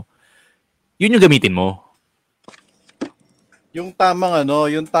motorsiklo mo, yun yung gamitin mo. Yung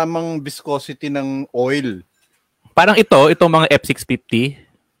tamang viscosity ng oil. Parang itong mga F650,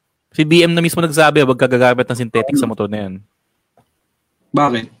 si BM na mismo nagsabi, wag ka gagamit ng synthetic sa motor na yan.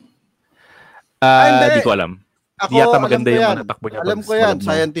 Bakit? Di ko alam. Ako, di yata maganda yung mga natakbo niya. Alam ko yan,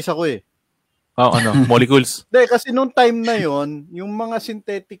 scientist ako eh. Molecules. Hindi, kasi nung time na yon, yung mga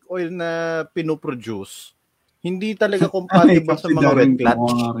synthetic oil na pinoproduce, hindi talaga compatible sa mga wet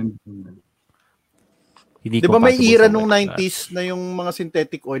clutch. Di ba may era nung 90s na yung mga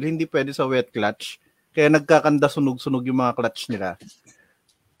synthetic oil, hindi pwede sa wet clutch, kaya nagkakanda sunog-sunog yung mga clutch nila.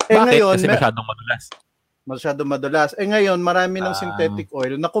 Bakit? Ngayon, kasi masyadong madulas. Masyado madalas. Ngayon, marami ng synthetic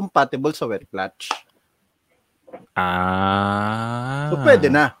oil na compatible sa wet clutch. So, pwede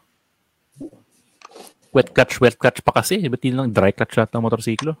na. Wet clutch pa kasi. Ba't yun lang dry clutch lahat ng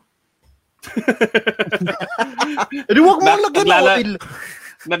motorsiklo? Huwag mo lagyan ng oil.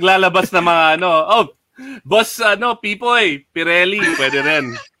 naglalabas na mga ano. Oh, boss, Pipoy, Pirelli, pwede rin.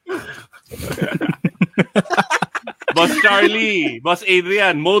 Boss Charlie, Boss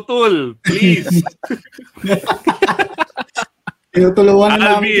Adrian, Motul, please. Tinutulungan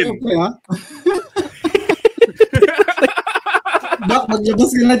na Alvin. namin kayo, ha? Bak,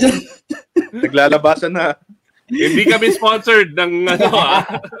 maglabas ka na dyan. Naglalabasan na. Hindi kami sponsored ng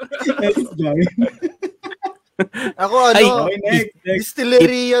Ako next.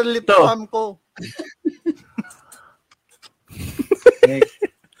 distillery yung lip balm ko.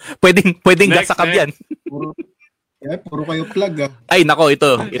 Pwedeng Next, gasakab yan. Puro kayo plug, ha? Ay, nako,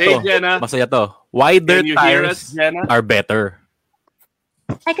 ito. Hey, Jenna. Masaya to. Wider Can you hear tires us, Jenna? are better.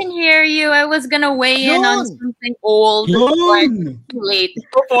 I can hear you. I was gonna weigh in on something old. Yun! Too late.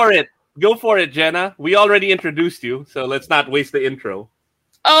 Go for it, Jenna. We already introduced you, so let's not waste the intro.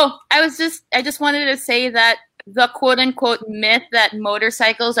 Oh, I just wanted to say that the quote unquote myth that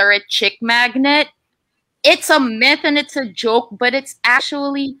motorcycles are a chick magnet, it's a myth and it's a joke, but it's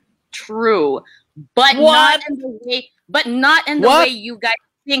actually true. But not in the way you guys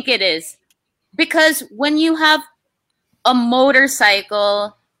think it is. Because when you have a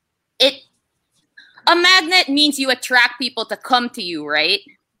motorcycle, a magnet means you attract people to come to you, right?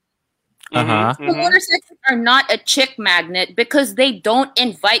 Uh-huh. The motorcycles are not a chick magnet because they don't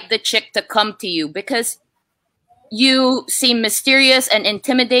invite the chick to come to you because you seem mysterious and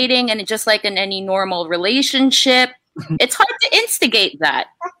intimidating, and just like in any normal relationship, it's hard to instigate that.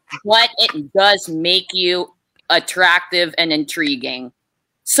 But it does make you attractive and intriguing.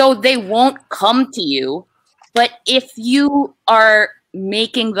 So they won't come to you. But if you are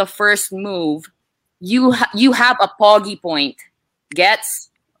making the first move, you have a poggy point. Gets?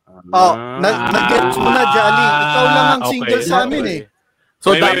 Oh, nag-gets mo na, Jolly. Ikaw lang ang single sa amin eh.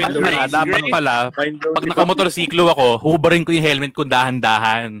 So, Wait, dapat pala, pag nakamotorsiklo ako, hubarin ko yung helmet ko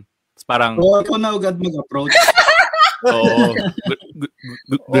dahan-dahan. Parang, Ikaw na agad mag-approach.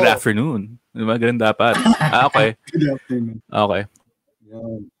 Good afternoon. Diba? Ganun dapat. Okay. Good afternoon. Okay.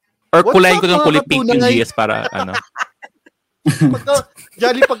 Yan. Or What's kulayin up, ko ng mga kulay pink yung katunay? GS para ano.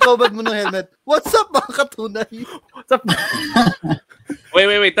 Jolly, pagkabad mo ng helmet. What's up, mga katunay?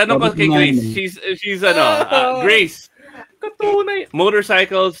 Wait. Tanong ko kay Grace. She's Grace. Katunay.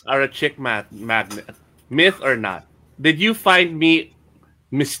 Motorcycles are a chick magnet. Myth or not? Did you find me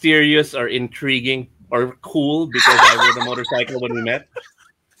mysterious or intriguing or cool because I rode a motorcycle when we met?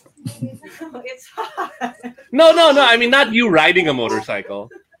 It's hard. No. I mean, not you riding a motorcycle.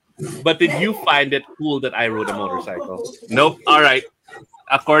 But did you find it cool that I rode a motorcycle? Nope. All right.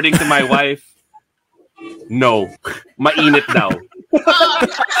 According to my wife, no. Mainit daw.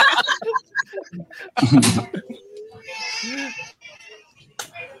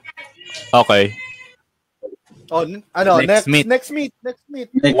 Okay. Oh, Next meet. Next meet.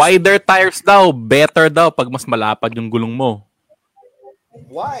 Wider tires daw, better daw pag mas malapad yung gulong mo.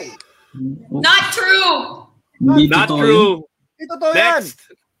 Why? Not true. Hindi Not totoo true. Ito to yan.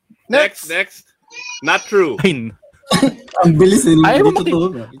 Next. Not true. Ayun. yun. Ang bilis eh. Ayaw mo, Hindi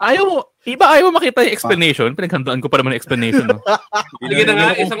totoo. ayaw mo makita yung explanation. Pinaghandaan ko pa naman yung explanation. No? Sige na nga,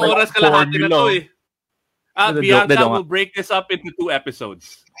 isang oras kalahati na to eh. Bianca Dalawa. will break this up into 2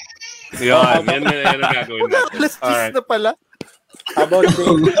 episodes. Yan ang gagawin natin. Alas 10 na pala. How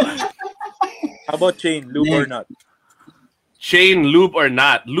about chain? Lube or not? Chain, lube or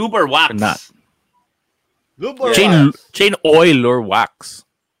not? Lube or wax? Or not. Lube or Chain oil or wax.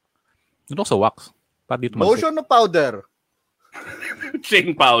 Ito sa wax. Pati dito Motion o powder?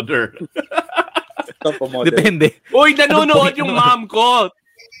 Chain powder. Top of model. Depende. Uy, nanonood yung mom ko.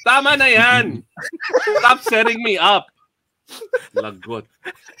 Tama na yan. Stop setting me up. Lagot.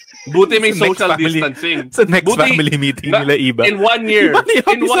 Buti may Sa next social family- distancing. Sa next Buti- family meeting nila, iba. In 1 year, Iba na yung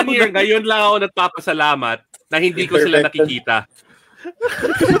episode. ngayon lang ako nagpapasalamat na hindi ko sila nakikita.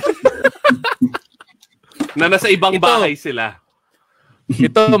 Na nasa ibang bahay sila.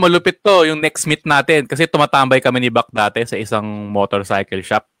 Ito, malupit to, yung next meet natin. Kasi tumatambay kami ni Bak dati sa isang motorcycle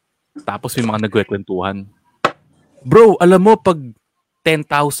shop. Tapos may mga nagkwekwentuhan. Bro, alam mo, pag 10,000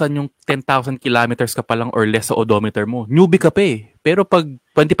 kilometers ka pa lang or less sa odometer mo, newbie ka pa eh. Pero pag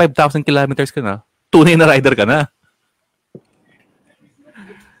 25,000 kilometers ka na, tunay na rider ka na.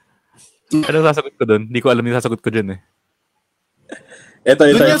 Ano sasagot ko doon? Hindi ko alam yung sasagot ko dyan eh. Ito.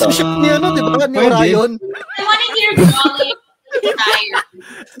 Doon yan sa ship ni di ba? Ni Orion. I want to hear Jolly tire.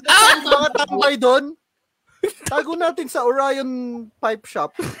 Mga tambay doon. Tago natin sa Orion Pipe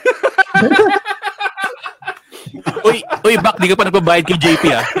Shop. Uy, Bak, di ka pa nagbabayad kay JP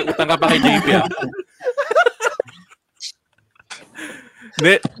ah. Utang ka pa kay JP ah.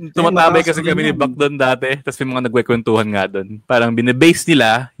 Tumatabay kasi kami ni Buck doon dati. Tapos may mga nagwekwentuhan nga doon. Parang binibase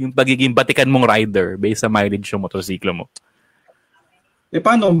nila yung pagiging batikan mong rider based sa mileage yung motorsiklo mo.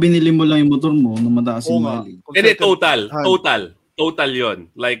 Paano kung binili mo lang yung motor mo na mataas yung mileage? Hindi, total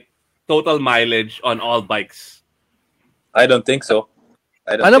yon. Like, total mileage on all bikes. I don't think so.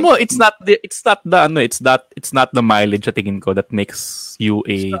 Alam mo, it's not the mileage sa tingin ko that makes you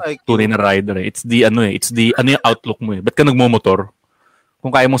a tunay na rider. It's the yung outlook mo eh. Ba't ka nagmumotor? Kung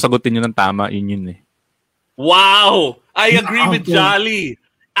kaya mong sagutin yun ng tama, yun eh. Wow! I agree with Jolly.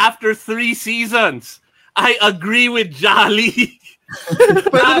 After 3 seasons, I agree with Jolly.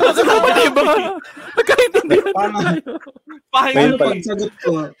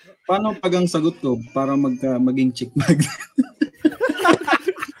 Paano pag ang sagot ko para maging chick magnet?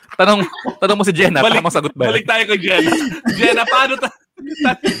 Tanong mo si Jenna, tamang sagot ba? Balik tayo kay Jenna. Jenna, paano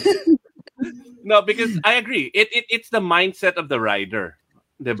No, because I agree. It's the mindset of the rider.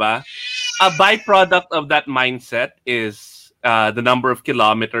 Diba? A byproduct of that mindset is the number of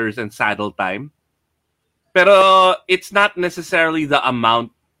kilometers and saddle time. Pero it's not necessarily the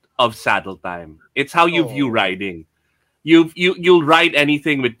amount of saddle time. It's how you view riding. You'll ride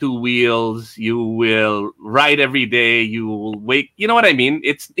anything with 2 wheels. You will ride every day. You will wake. You know what I mean?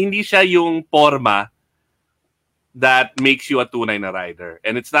 It's hindi siya yung forma that makes you a tunay na rider.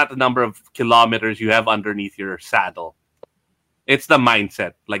 And it's not the number of kilometers you have underneath your saddle. It's the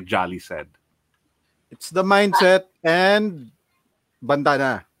mindset, like Jolly said. It's the mindset and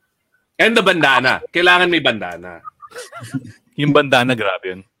bandana. And the bandana. Kailangan may bandana. Yung bandana, grabe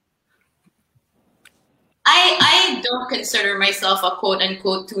yun. I don't consider myself a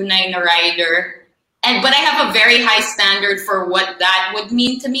quote-unquote tunay na rider. But I have a very high standard for what that would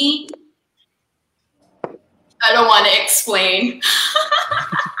mean to me. I don't want to explain.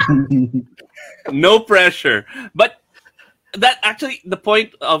 No pressure. But that actually, the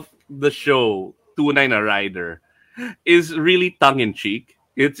point of the show, Tunay na Rider, is really tongue-in-cheek.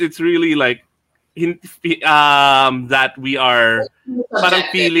 It's really like that we are parang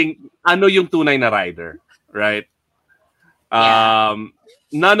feeling ano yung tunay na rider, right?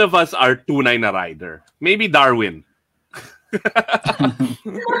 None of us are tunay na rider. Maybe Darwin.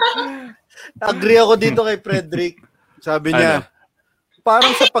 Agree ako dito kay Frederick. Sabi niya,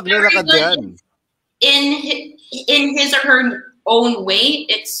 parang sa paglalakad yan. In his or her own way,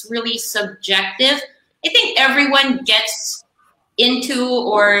 it's really subjective. I think everyone gets into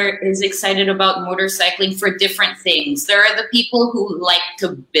or is excited about motorcycling for different things. There are the people who like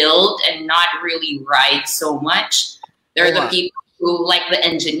to build and not really ride so much. There are the people who like the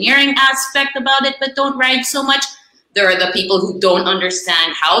engineering aspect about it but don't ride so much. There are the people who don't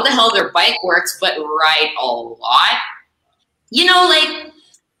understand how the hell their bike works but ride a lot. You know, like...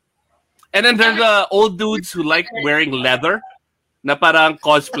 And then there's the old dudes who like wearing leather na parang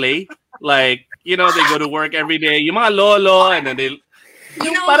cosplay. Like, you know, they go to work every day. Yung mga lolo, and then they...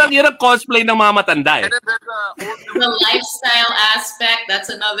 You know, parang yun ang cosplay ng mga matanda eh. The lifestyle aspect, that's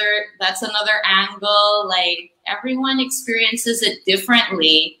another angle. Like, everyone experiences it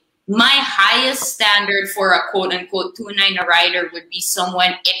differently. My highest standard for a quote-unquote tunay na rider would be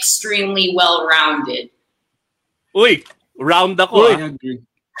someone extremely well-rounded. Uy, round ako. I agree.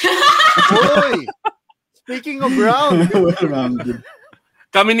 Uy, speaking of round. Well-rounded.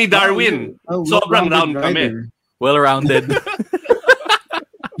 Kami ni Darwin. Sobrang round kami. Well-rounded.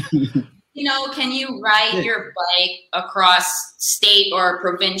 You know, can you ride your bike across state or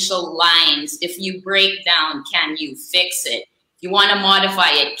provincial lines? If you break down, can you fix it? If you want to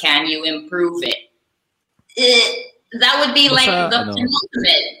modify it, can you improve it? That would be like the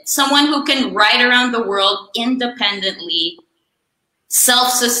penultimate. Someone who can ride around the world independently,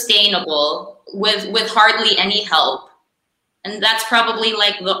 self-sustainable, with hardly any help. And that's probably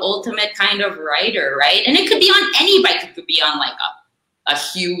like the ultimate kind of rider, right? And it could be on any bike. It could be on like a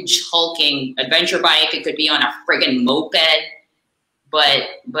huge hulking adventure bike. It could be on a friggin' moped. But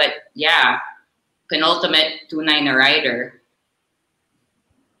yeah, penultimate tunay na rider.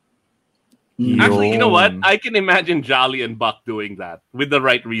 Actually, you know what? I can imagine Jolly and Buck doing that with the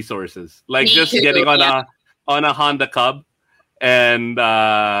right resources. Like Me just too, getting on a Honda Cub and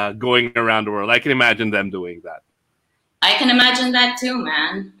going around the world. I can imagine them doing that. I can imagine that too,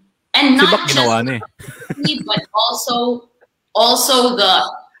 man. And not just me, but also the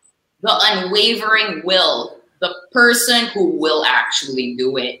unwavering will, the person who will actually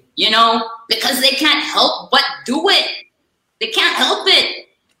do it, you know, because they can't help but do it. They can't help it.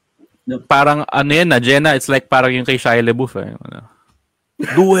 Parang ano yan na, Jenna, it's like parang yung kay Shia LaBeouf eh.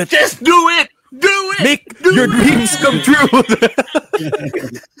 Do it! Just do it! Do it! Make your dreams come true!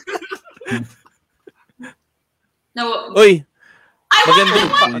 No, Oy! I Maganda.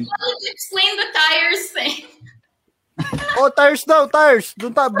 Explain the tires thing. Tires daw, tires.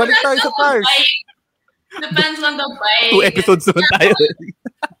 Balik tayo sa tires. Depends on the bike. 2 episodes naman tayo.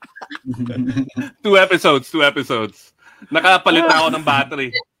 2 episodes. Nakapalit na ako ng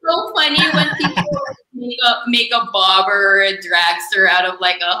battery. It's so funny when people make a bobber or a dragster out of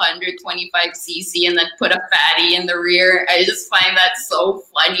like 125cc and then put a fatty in the rear. I just find that so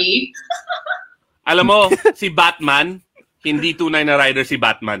funny. Alam mo, si Batman, hindi tunay na rider si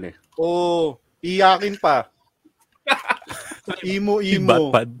Batman eh. Iyakin pa. Imo.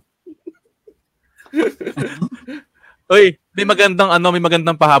 Batman. Uy, may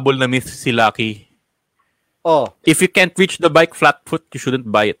magandang pahabol na myth si Lucky. If you can't reach the bike flat foot, you shouldn't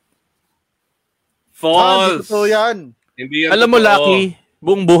buy it. False. Hindi yan. Hindi yan alam mo, totoo. Lucky,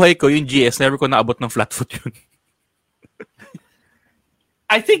 buong buhay ko, yung GS, never ko naabot ng flat foot yun.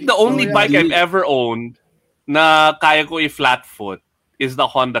 I think the only bike I've ever owned na kaya ko i-flat foot is the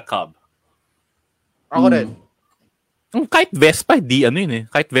Honda Cub. Ako rin. Kahit Vespa,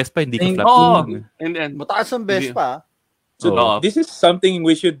 Kahit Vespa, hindi ka flat Oo. foot. And Mataas ang Vespa. So this is something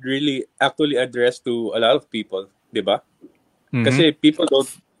we should really actually address to a lot of people, di ba? Kasi people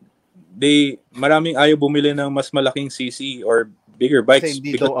maraming ayaw bumili ng mas malaking CC or bigger bikes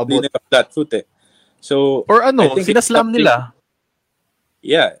because hindi nila flat foot eh. So, or sinaslam nila.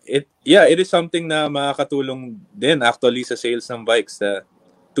 Yeah, it is something na makakatulong din actually sa sales ng bikes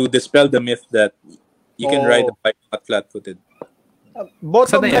to dispel the myth that you can ride a bike not flat-footed. Ang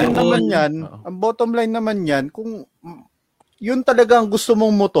bottom line naman yan, kung yun talaga ang gusto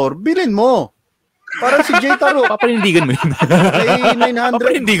mong motor, bilhin mo. Parang si J. Taro. Papanindigan mo yun. May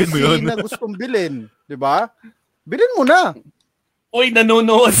 900cc na gustong bilhin. Diba? Bilhin mo na. Uy,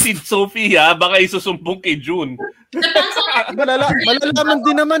 nanonood si Sophie ha. Baka isusumbong kay June. Malalaman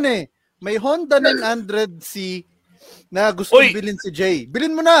din naman eh. May Honda 900C na gustong bilhin si Jay.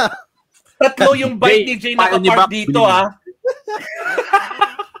 Bilhin mo na. Tatlo yung bike ni Jay nakapark dito ha.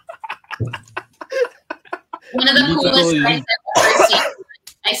 One of the coolest rides I've ever seen.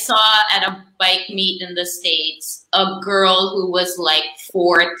 I saw at a bike meet in the States a girl who was like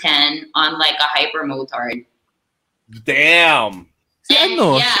 4'10" on like a hypermotard. Damn. And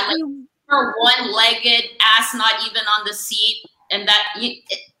yeah, like her one-legged, ass not even on the seat, and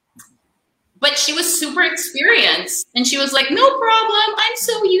but she was super experienced, and she was like, "No problem, I'm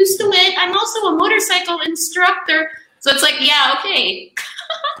so used to it. I'm also a motorcycle instructor." So it's like, yeah, okay.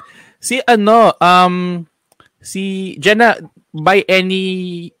 Si Jenna, by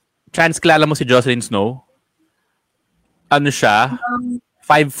any chance kilala mo si Jocelyn Snow? Ano siya?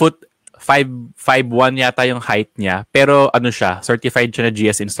 5'1" yata yung height niya. Pero siya, certified siya na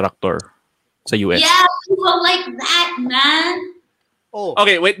GS instructor sa US. Yeah, people like that, man.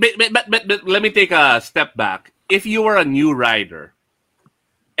 Okay, wait, but let me take a step back. If you are a new rider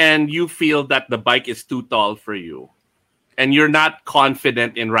and you feel that the bike is too tall for you and you're not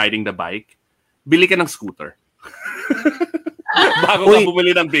confident in riding the bike, bili ka ng scooter. Bago ka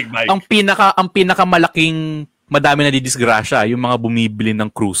bumili ng big bike. Ang pinakamalaking madami na didisgrasya yung mga bumibili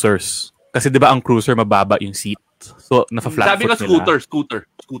ng cruisers. Kasi 'di ba ang cruiser mababa yung seat. So nafa-flat Sabi foot ko nila.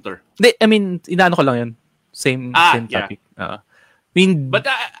 scooter. Hindi, I mean, inaano ko lang yun. Same topic. I mean, but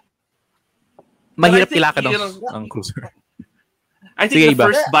mahirap kilakad ang cruiser. I think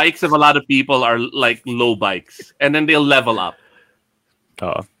the first bikes of a lot of people are like low bikes and then they'll level up.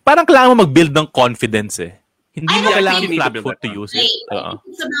 Parang kailangan mo mag-build ng confidence eh. Hindi mo kailangan need flat to build foot to that use it. I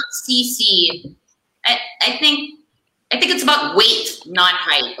think it's about CC. I think it's about weight, not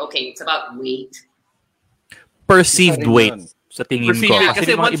height. Okay, it's about weight. Perceived weight sa tingin ko.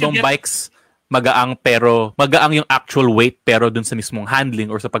 Kasi yung mga ibang bikes, magaang yung actual weight pero dun sa mismong handling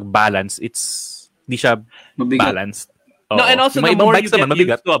or sa pag-balance, di siya balanced. No, and also the more you get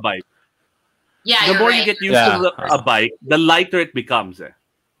used to a bike, the more you get used to a bike, the lighter it becomes.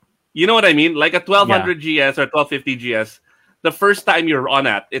 You know what I mean? Like a 1200 GS or 1250 GS, the first time you're on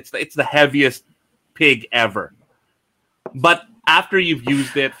it, it's the heaviest pig ever. But after you've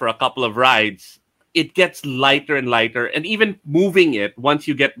used it for a couple of rides, it gets lighter and lighter, and even moving it once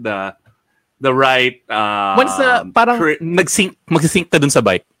you get the right once parang mag-sync ka dun sa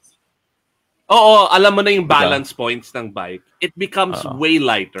bike. Oo, alam mo na yung balance points ng bike. It becomes way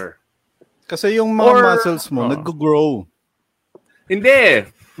lighter. Kasi yung mga muscles mo nag-grow. Hindi.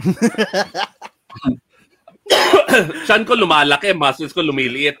 Saan ko lumalaki, muscles ko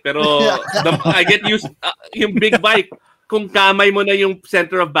lumiliit, pero I get used yung big bike. Kung kamay mo na yung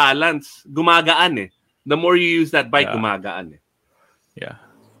center of balance, gumagaan eh. The more you use that bike, gumagaan eh. Yeah.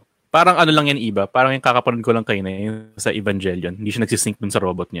 Parang lang yan iba. Parang yung kakapanood ko lang kayo na yung sa Evangelion. Hindi siya nagsisync dun sa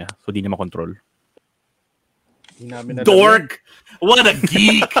robot niya. So, di niya makontrol. Hindi namin alam Dork! What a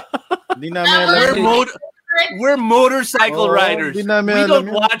geek! Hindi namin alam. We're motorcycle riders. Hindi namin We alam don't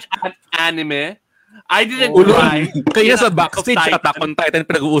yun. watch anime. I didn't Ulo. try. Kaya sa backstage, Titan. Attack on Titan,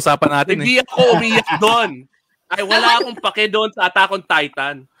 pinag-uusapan natin Hindi ako umiyak doon. Ay, wala akong pake doon sa Attack on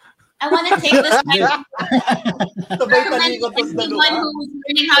Titan. I want to take this time to Sabay recommend talikod to ng anyone dalawa. who's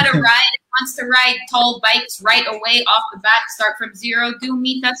learning how to ride and wants to ride tall bikes right away off the bat, start from zero, do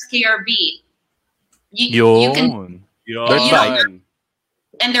Mitas KRB. You can, Dirt you bike. know,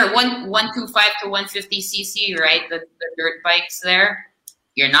 and they're 125 to 150 cc, right? The dirt bikes there.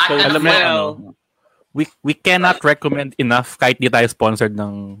 You're not So, gonna alam mo, fail. we cannot recommend enough kahit di tayo sponsored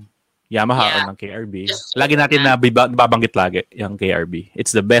ng Yamaha Yeah. or ng KRB. Lagi natin na babanggit lagi yung KRB.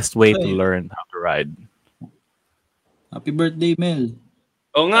 It's the best way to learn how to ride. Happy birthday, Mel.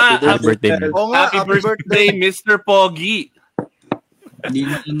 O nga, Happy birthday, Mel. Oo nga, happy birthday, Mr. Pogi. Hindi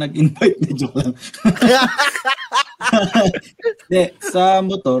na lang nag-invite na joke lang. De, sa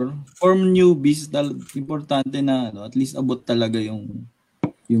motor, for newbies, importante na at least abot talaga yung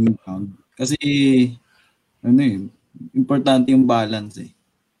ground. Kasi importante yung balance eh.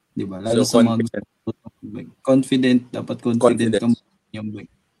 'Di ba? Lalo So, sa mga confident, dapat confident ka yung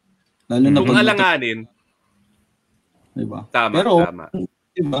bike. Lalo na Kung pag alanganin, 'di ba? tama, Pero tama.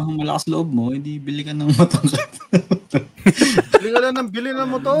 'di ba, kung malakas loob mo, hindi bili ka ng motor. Bili ka lang ng bili ng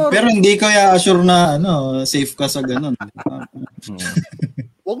motor. Pero hindi ko assure na safe ka sa ganun.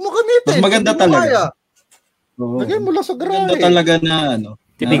 Huwag mo gamitin. Mas maganda Hindi mo talaga. kaya. Oo. Lagay mo lang sa Maganda garahe. talaga na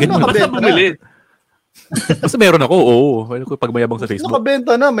Titigan mo. Basta bumili. Basta meron ako, oo. Well, kung pag mayabang sa Facebook.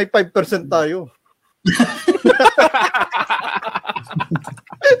 Nakabenta na, may 5% tayo.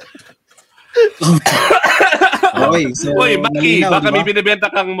 Okay, so Uy, Maki, malinaw, baka diba? may binibenta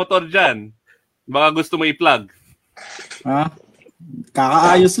kang motor dyan. Baka gusto mo i-plug. Ha?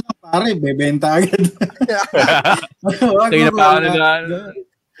 Kakaayos lang, pare. Bebenta agad. Wag Kaya na mo, pa wag. na.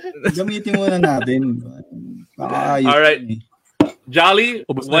 Gamitin muna natin. Kakaayos. Alright. lang eh. Jolly,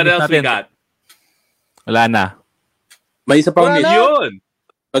 Ubus na what ulit else we natin. got? Wala na. May isa pa Wala. ulit. Yun.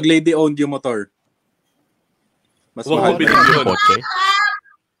 Pag lady owned yung motor. Mas Huwag mahal. mo binigyan. Kotse.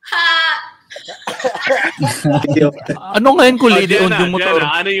 Ha! Ano ngayon kung lady Jenna, owned yung motor?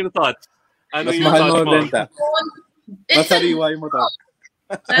 Jenna, ano yung thoughts? Ano Mas yung mahal thoughts mo mo? benta. Mas sariwa yung motor.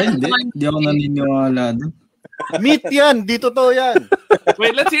 Ay, hindi ako naniniwala doon. Meet yan. Di totoo yan.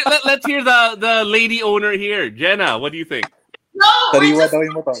 Wait, let's hear the lady owner here. Jenna, what do you think? No, we're Sariwa just daw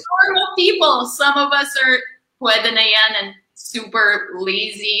yung motor. normal people. Some of us are pwede na yan and super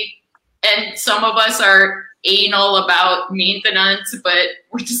lazy. And some of us are anal about maintenance, but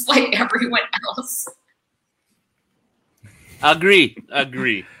we're just like everyone else. Agree.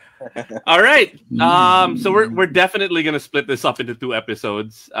 All right. So we're definitely gonna split this up into 2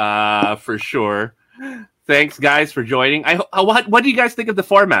 episodes, for sure. Thanks, guys, for joining. What do you guys think of the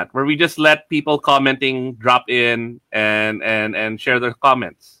format where we just let people commenting drop in and share their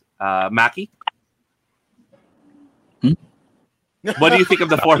comments? Maki? What do you think of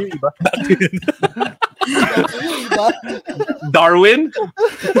the format? Darwin?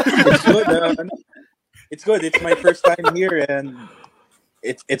 It's good. It's good. It's my first time here, and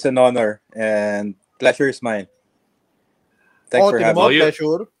it's an honor and pleasure is mine. Thanks for tingnan having mo, me.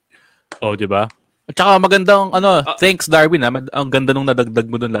 pleasure. Oh, di ba? At saka magandang, thanks Darwin ha. Ang ganda nung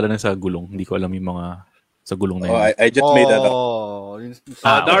nadagdag mo doon, lalo na sa gulong. Hindi ko alam yung mga sa gulong na Oh, yun. I just made that up.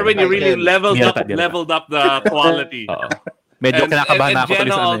 Darwin, you really leveled Direta. up the quality. Oo. Medyo And- kinakabahan and ako tuloy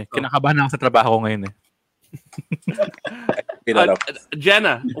Jenna sa ano eh. also. Kinakabahan ako sa trabaho ko ngayon eh. Made that up.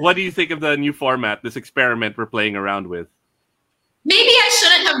 Jenna, what do you think of the new format, this experiment we're playing around with? Maybe I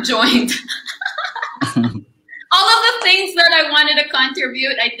shouldn't have joined. All of the things that I wanted to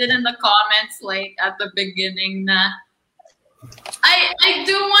contribute, I did in the comments, like at the beginning. I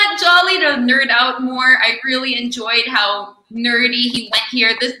do want Jolly to nerd out more. I really enjoyed how nerdy he went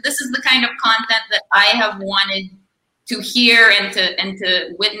here. This is the kind of content that I have wanted to hear and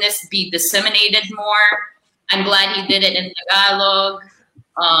to witness be disseminated more. I'm glad he did it in Tagalog.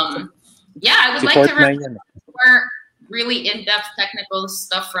 Yeah, I would like to Support read more really in-depth technical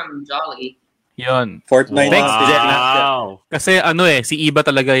stuff from Jolly. Yun. Fortnite. Thanks, Jenna. Wow. Kasi si Iba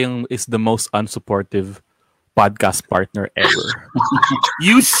talaga is the most unsupportive podcast partner ever.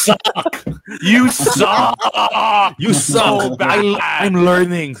 You suck. You suck. You suck. I'm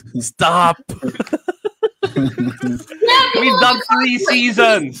learning. Stop. Yeah, We've done 3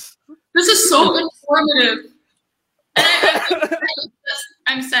 seasons. This is so informative. And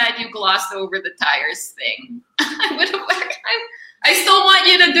I'm sad you glossed over the tires thing. I still want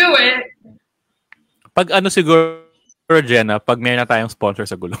you to do it. Pag siguro, Jenna, pag meron na tayong sponsor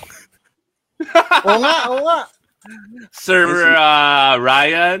sa gulong. Oo nga. Sir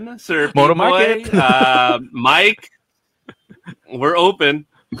Ryan, Sir Moro P-Boy, Mike, we're open.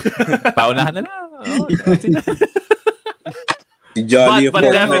 Paunahan na lang. Oh, Si Jolly But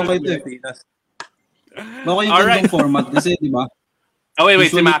of definitely- Pilipinas. Okay yung Alright. ganitong format kasi, di ba? Oh, wait,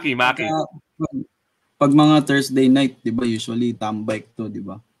 si Usually, Maki. Pag mga Thursday night, di ba, usually tambike to, di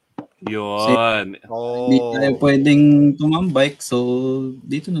ba? Yun. Hindi tayo pwedeng tumambike, so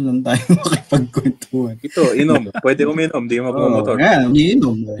dito na lang tayo makipagkwentuhan. Ito, inom. Pwede uminom, di magmamotor. Yeah,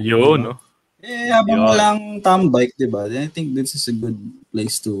 umiinom. Yun, no? Habang Yun. walang tambike, di ba? I think this is a good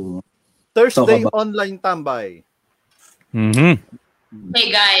place to... Thursday Talk about- online tambay. Mm-hmm.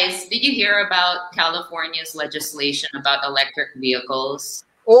 Hey guys, did you hear about California's legislation about electric vehicles?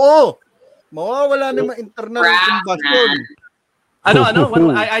 Oo. Mawawala naman internal Crap, combustion man. Ano?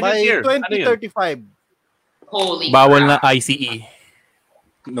 What, I by didn't hear. Ano yun? 2035. Holy Bawal na crap. ICE.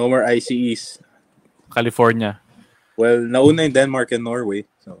 No more ICEs. California. Well, nauna yung Denmark and Norway.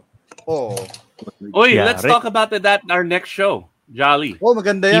 So, Oo. Oy, Yeah, let's right. talk about that in our next show. Jolly. Oh,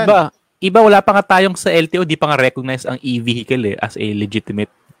 maganda yan. Iba wala pa nga tayong sa LTO, di pa nga recognize ang e-vehicle as a legitimate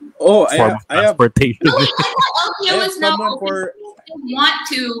oh, form of I have transportation. No, I thought LTO I have is now someone open. for- They want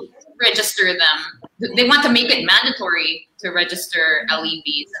to register them. They want to make it mandatory to register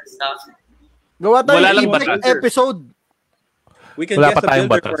LEVs and stuff. Gawa tayo Wala lang ng batas. episode. we can Wala guess pa a tayong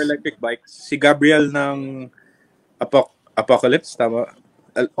builder batas. for electric bikes. Si Gabriel ng Apocalypse, tama?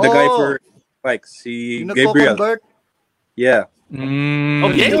 The guy Oh. for bikes. Si Yung Gabriel. nagko-convert. Yeah.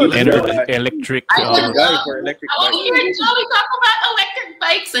 Okay. Electric. I would The guy love. for electric I want to bikes. hear Jolly talk about electric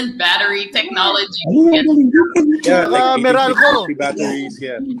bikes and battery technology. Yeah, Saka Meralco. 80 batteries,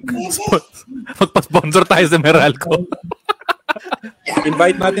 yeah. Magpa-sponsor tayo sa Meralco.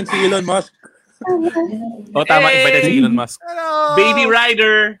 Invite natin si Elon Musk. O tama, Hey! invited si Elon Musk. Hello! Baby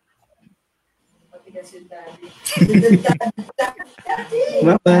Rider.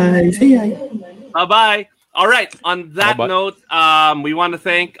 Bye-bye. See ya. Bye-bye. All right. On that Bye-bye. note, we want to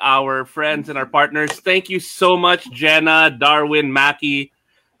thank our friends and our partners. Thank you so much, Jenna, Darwin, Mackie,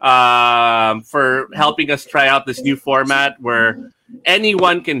 for helping us try out this new format where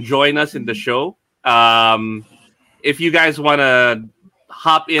anyone can join us in the show. If you guys want to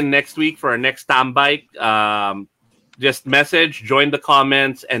hop in next week for our next Tambike, just message, join the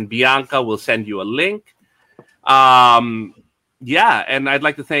comments, and Bianca will send you a link. Yeah, and I'd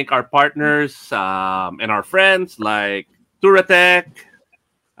like to thank our partners and our friends like Turatech,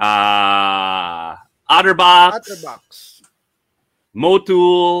 Otterbox, Otterbox.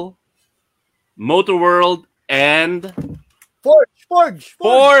 Motul, Motorworld, and Forge.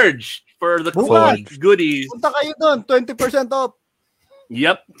 Forge for the Bukas. goodies. Punta kayo doon. 20% off.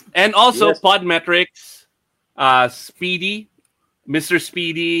 Yep. And also Yes. Podmetrics, Speedy, Mr.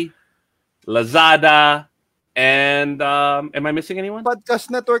 Speedy, Lazada, and am I missing anyone? Podcast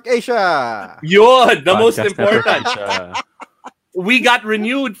Network Asia. Yun, the most Podcast Network important. Asia. We got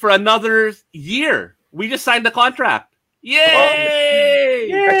renewed for another year. We just signed the contract. Yay!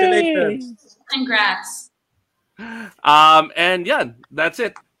 Congratulations. Congrats. And yeah, that's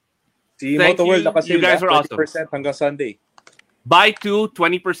it. Si Thank Motoworld you. nakasale You guys na, are awesome. 20% hanggang Sunday. Buy two,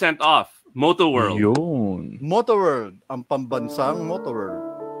 20% off. Motoworld. Yun. Motorworld. Ang pambansang Motorworld.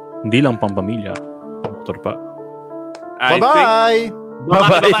 Hindi lang pampamilya. Motor pa. I think- Bye-bye!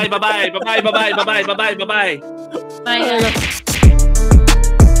 Bye-bye. Bye, guys.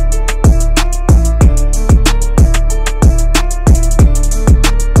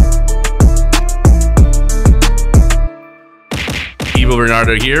 Ivo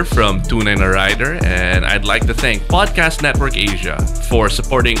Bernardo here from Tuna and a Rider, and I'd like to thank Podcast Network Asia for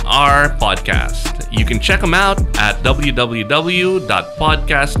supporting our podcast. You can check them out at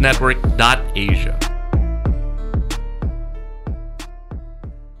www.podcastnetwork.asia.